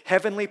this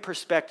heavenly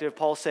perspective.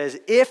 Paul says,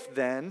 if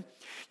then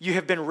you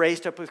have been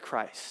raised up with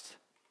Christ,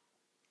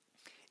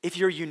 if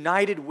you're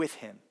united with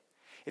him,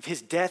 if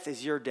his death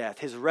is your death,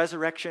 his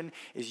resurrection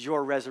is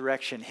your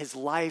resurrection, his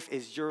life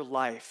is your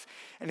life.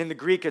 And in the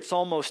Greek, it's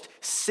almost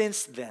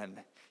since then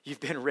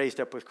you've been raised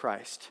up with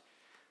Christ.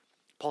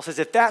 Paul says,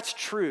 if that's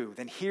true,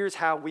 then here's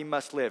how we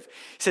must live.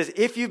 He says,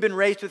 if you've been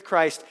raised with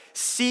Christ,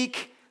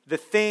 seek the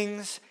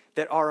things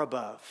that are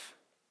above.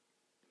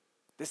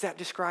 Does that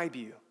describe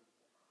you?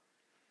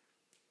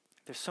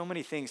 There's so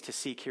many things to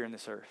seek here in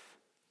this earth.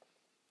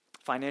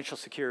 Financial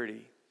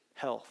security,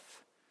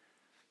 health,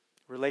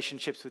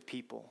 relationships with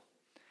people,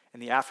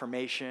 and the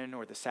affirmation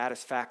or the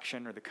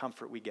satisfaction or the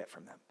comfort we get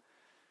from them.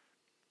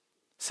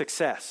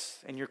 Success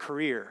in your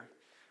career,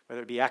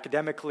 whether it be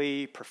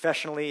academically,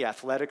 professionally,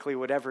 athletically,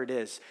 whatever it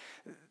is.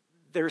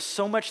 There's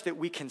so much that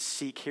we can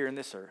seek here in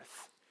this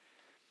earth.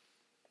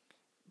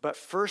 But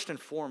first and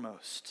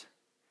foremost,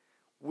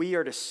 we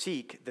are to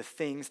seek the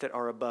things that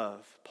are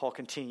above. Paul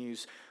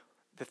continues,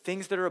 the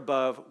things that are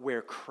above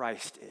where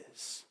Christ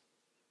is.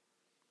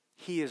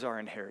 He is our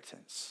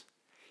inheritance.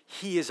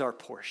 He is our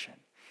portion.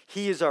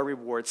 He is our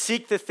reward.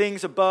 Seek the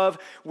things above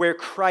where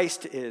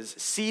Christ is,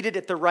 seated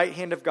at the right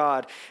hand of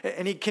God.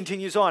 And he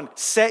continues on,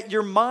 set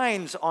your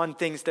minds on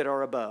things that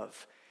are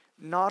above,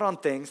 not on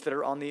things that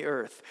are on the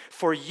earth.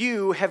 For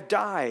you have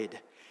died,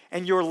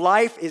 and your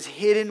life is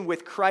hidden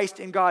with Christ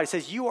in God. He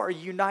says, you are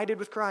united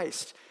with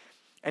Christ.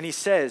 And he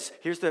says,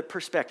 here's the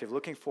perspective,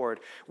 looking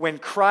forward. When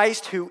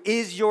Christ, who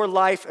is your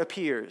life,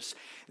 appears,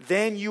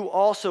 then you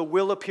also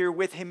will appear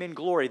with him in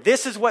glory.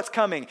 This is what's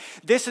coming.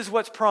 This is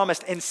what's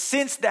promised. And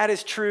since that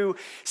is true,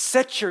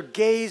 set your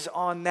gaze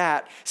on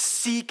that.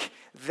 Seek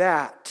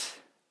that.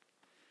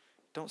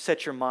 Don't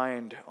set your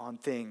mind on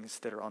things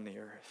that are on the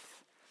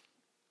earth.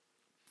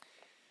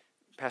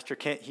 Pastor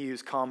Kent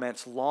Hughes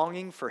comments,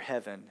 longing for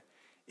heaven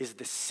is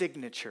the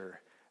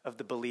signature of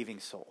the believing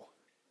soul.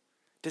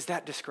 Does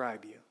that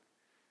describe you?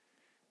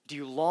 Do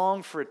you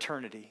long for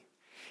eternity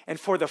and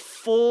for the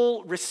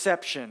full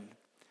reception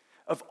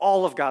of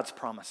all of God's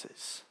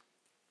promises?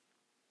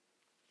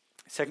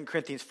 2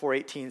 Corinthians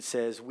 4:18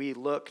 says, we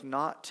look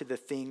not to the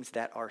things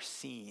that are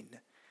seen,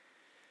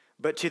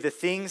 but to the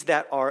things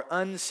that are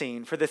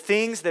unseen. For the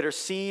things that are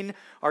seen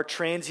are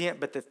transient,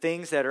 but the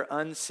things that are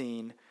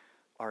unseen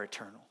are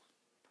eternal.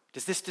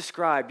 Does this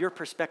describe your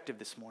perspective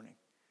this morning?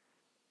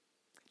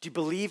 Do you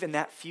believe in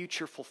that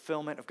future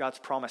fulfillment of God's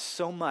promise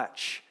so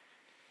much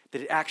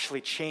that it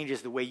actually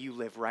changes the way you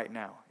live right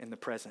now in the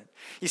present?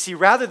 You see,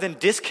 rather than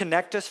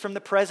disconnect us from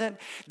the present,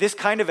 this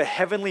kind of a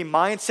heavenly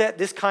mindset,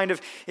 this kind of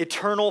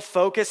eternal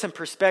focus and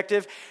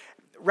perspective,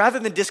 rather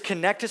than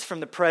disconnect us from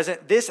the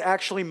present, this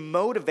actually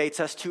motivates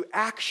us to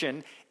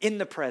action in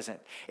the present.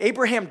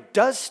 Abraham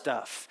does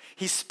stuff.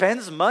 He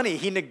spends money.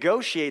 He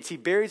negotiates. He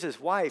buries his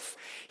wife.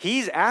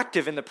 He's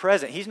active in the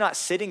present. He's not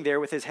sitting there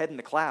with his head in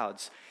the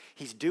clouds.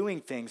 He's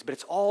doing things, but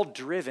it's all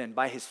driven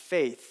by his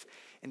faith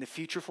in the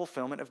future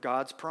fulfillment of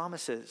God's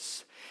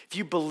promises. If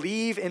you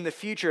believe in the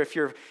future, if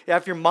you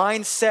have your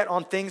mind set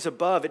on things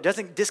above, it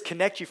doesn't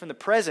disconnect you from the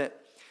present.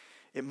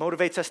 It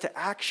motivates us to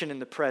action in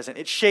the present.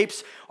 It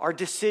shapes our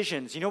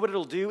decisions. You know what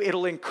it'll do?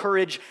 It'll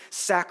encourage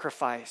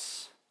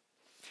sacrifice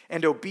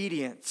and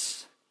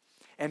obedience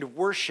and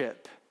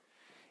worship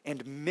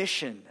and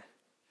mission.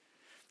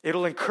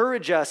 It'll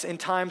encourage us in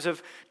times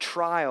of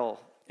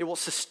trial. It will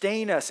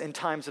sustain us in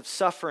times of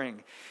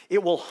suffering.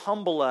 It will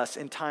humble us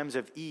in times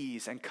of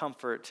ease and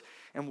comfort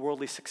and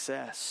worldly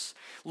success.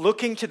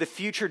 Looking to the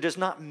future does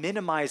not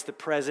minimize the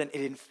present.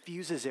 It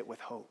infuses it with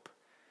hope.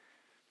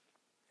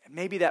 And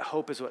maybe that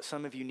hope is what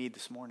some of you need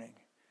this morning.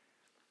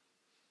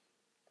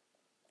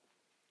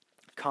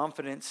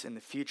 Confidence in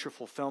the future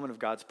fulfillment of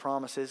God's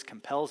promises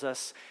compels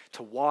us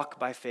to walk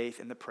by faith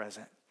in the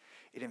present.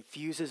 It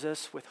infuses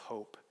us with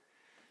hope,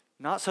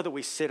 not so that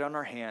we sit on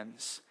our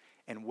hands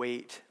and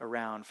wait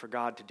around for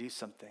God to do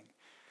something.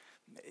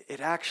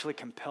 It actually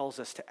compels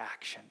us to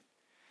action,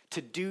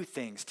 to do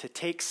things, to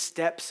take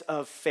steps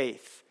of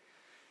faith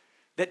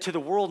that to the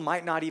world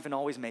might not even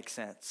always make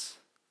sense,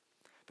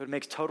 but it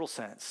makes total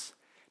sense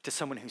to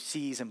someone who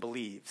sees and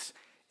believes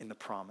in the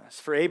promise.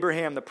 For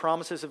Abraham, the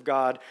promises of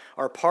God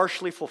are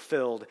partially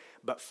fulfilled,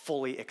 but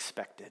fully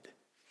expected.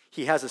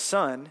 He has a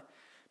son,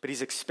 but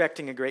he's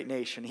expecting a great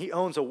nation. He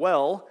owns a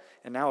well,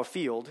 and now a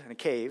field and a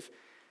cave,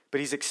 but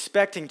he's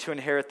expecting to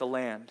inherit the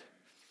land.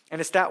 And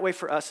it's that way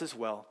for us as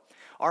well.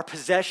 Our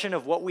possession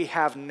of what we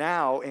have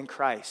now in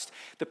Christ,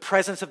 the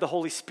presence of the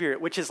Holy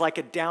Spirit, which is like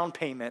a down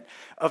payment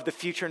of the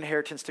future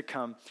inheritance to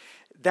come,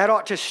 that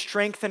ought to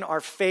strengthen our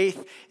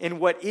faith in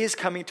what is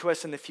coming to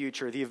us in the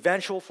future, the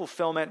eventual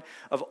fulfillment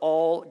of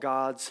all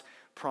God's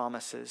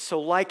promises. So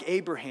like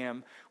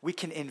Abraham, we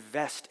can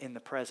invest in the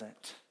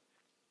present.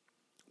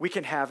 We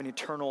can have an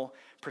eternal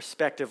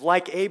perspective.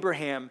 Like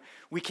Abraham,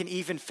 we can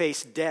even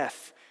face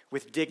death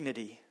with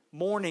dignity,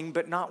 mourning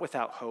but not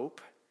without hope,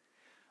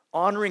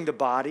 honoring the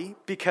body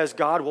because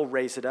God will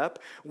raise it up,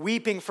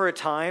 weeping for a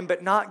time,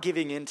 but not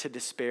giving in to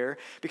despair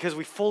because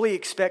we fully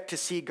expect to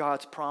see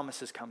God's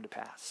promises come to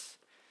pass.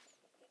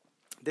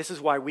 This is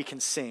why we can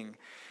sing,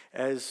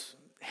 as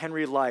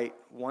Henry Light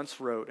once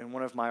wrote in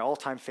one of my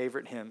all-time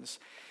favorite hymns,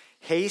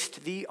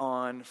 "Haste thee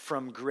on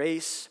from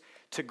grace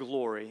to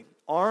glory,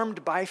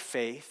 armed by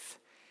faith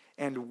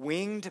and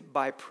winged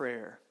by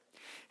prayer.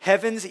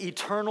 Heaven's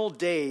eternal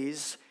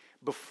days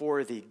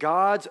before thee,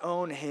 God's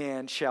own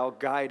hand shall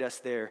guide us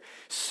there.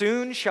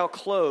 Soon shall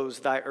close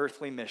thy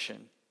earthly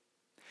mission.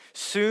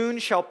 Soon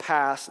shall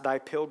pass thy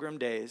pilgrim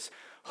days.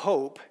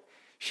 Hope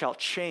shall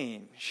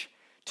change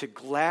to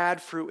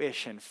glad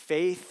fruition,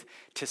 faith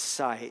to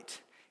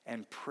sight,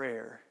 and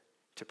prayer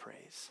to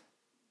praise."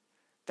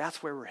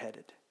 That's where we're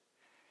headed.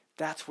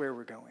 That's where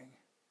we're going.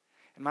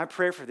 And my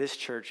prayer for this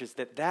church is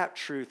that that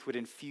truth would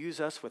infuse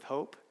us with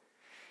hope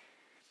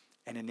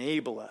and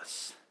enable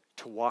us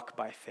to walk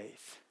by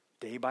faith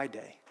day by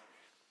day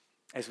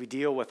as we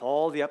deal with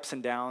all the ups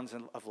and downs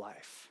of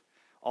life,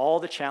 all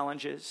the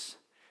challenges,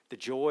 the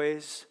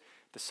joys,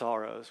 the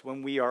sorrows.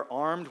 When we are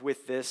armed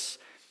with this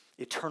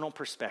eternal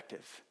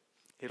perspective,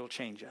 it'll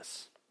change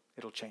us.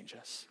 It'll change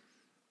us.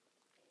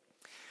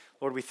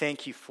 Lord, we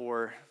thank you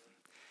for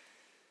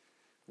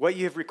what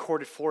you have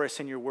recorded for us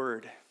in your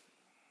word.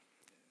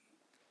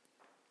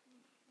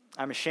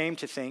 I'm ashamed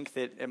to think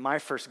that at my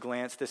first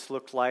glance, this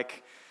looked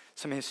like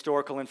some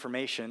historical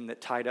information that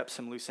tied up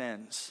some loose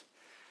ends.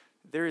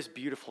 There is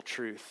beautiful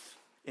truth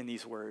in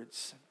these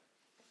words.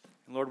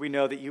 And Lord, we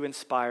know that you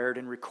inspired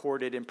and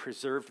recorded and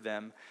preserved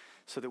them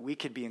so that we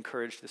could be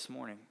encouraged this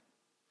morning.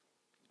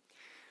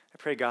 I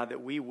pray, God,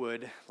 that we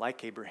would,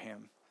 like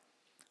Abraham,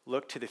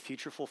 look to the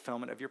future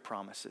fulfillment of your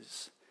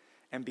promises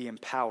and be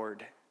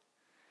empowered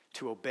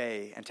to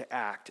obey and to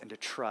act and to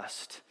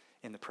trust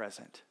in the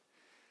present.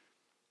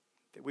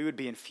 That we would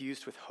be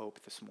infused with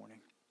hope this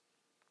morning.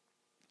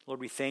 Lord,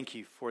 we thank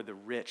you for the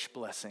rich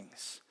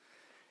blessings.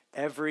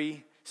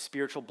 Every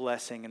spiritual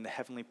blessing in the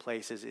heavenly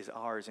places is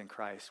ours in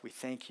Christ. We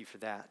thank you for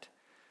that.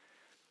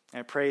 And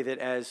I pray that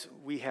as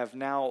we have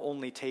now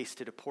only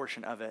tasted a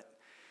portion of it,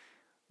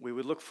 we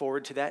would look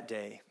forward to that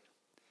day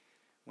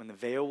when the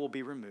veil will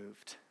be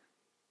removed.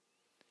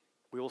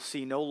 We will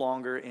see no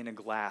longer in a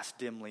glass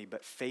dimly,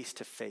 but face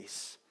to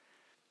face.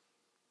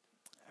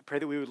 I pray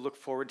that we would look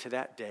forward to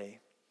that day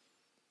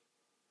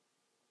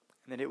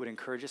and that it would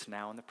encourage us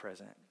now in the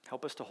present.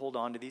 Help us to hold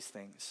on to these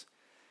things.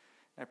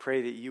 I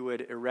pray that you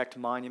would erect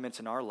monuments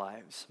in our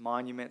lives,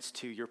 monuments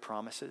to your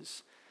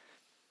promises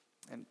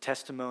and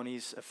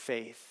testimonies of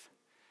faith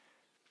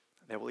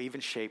that will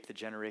even shape the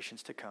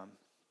generations to come.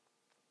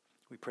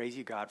 We praise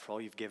you, God, for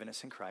all you've given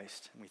us in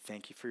Christ, and we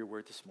thank you for your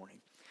word this morning.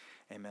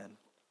 Amen.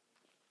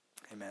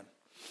 Amen.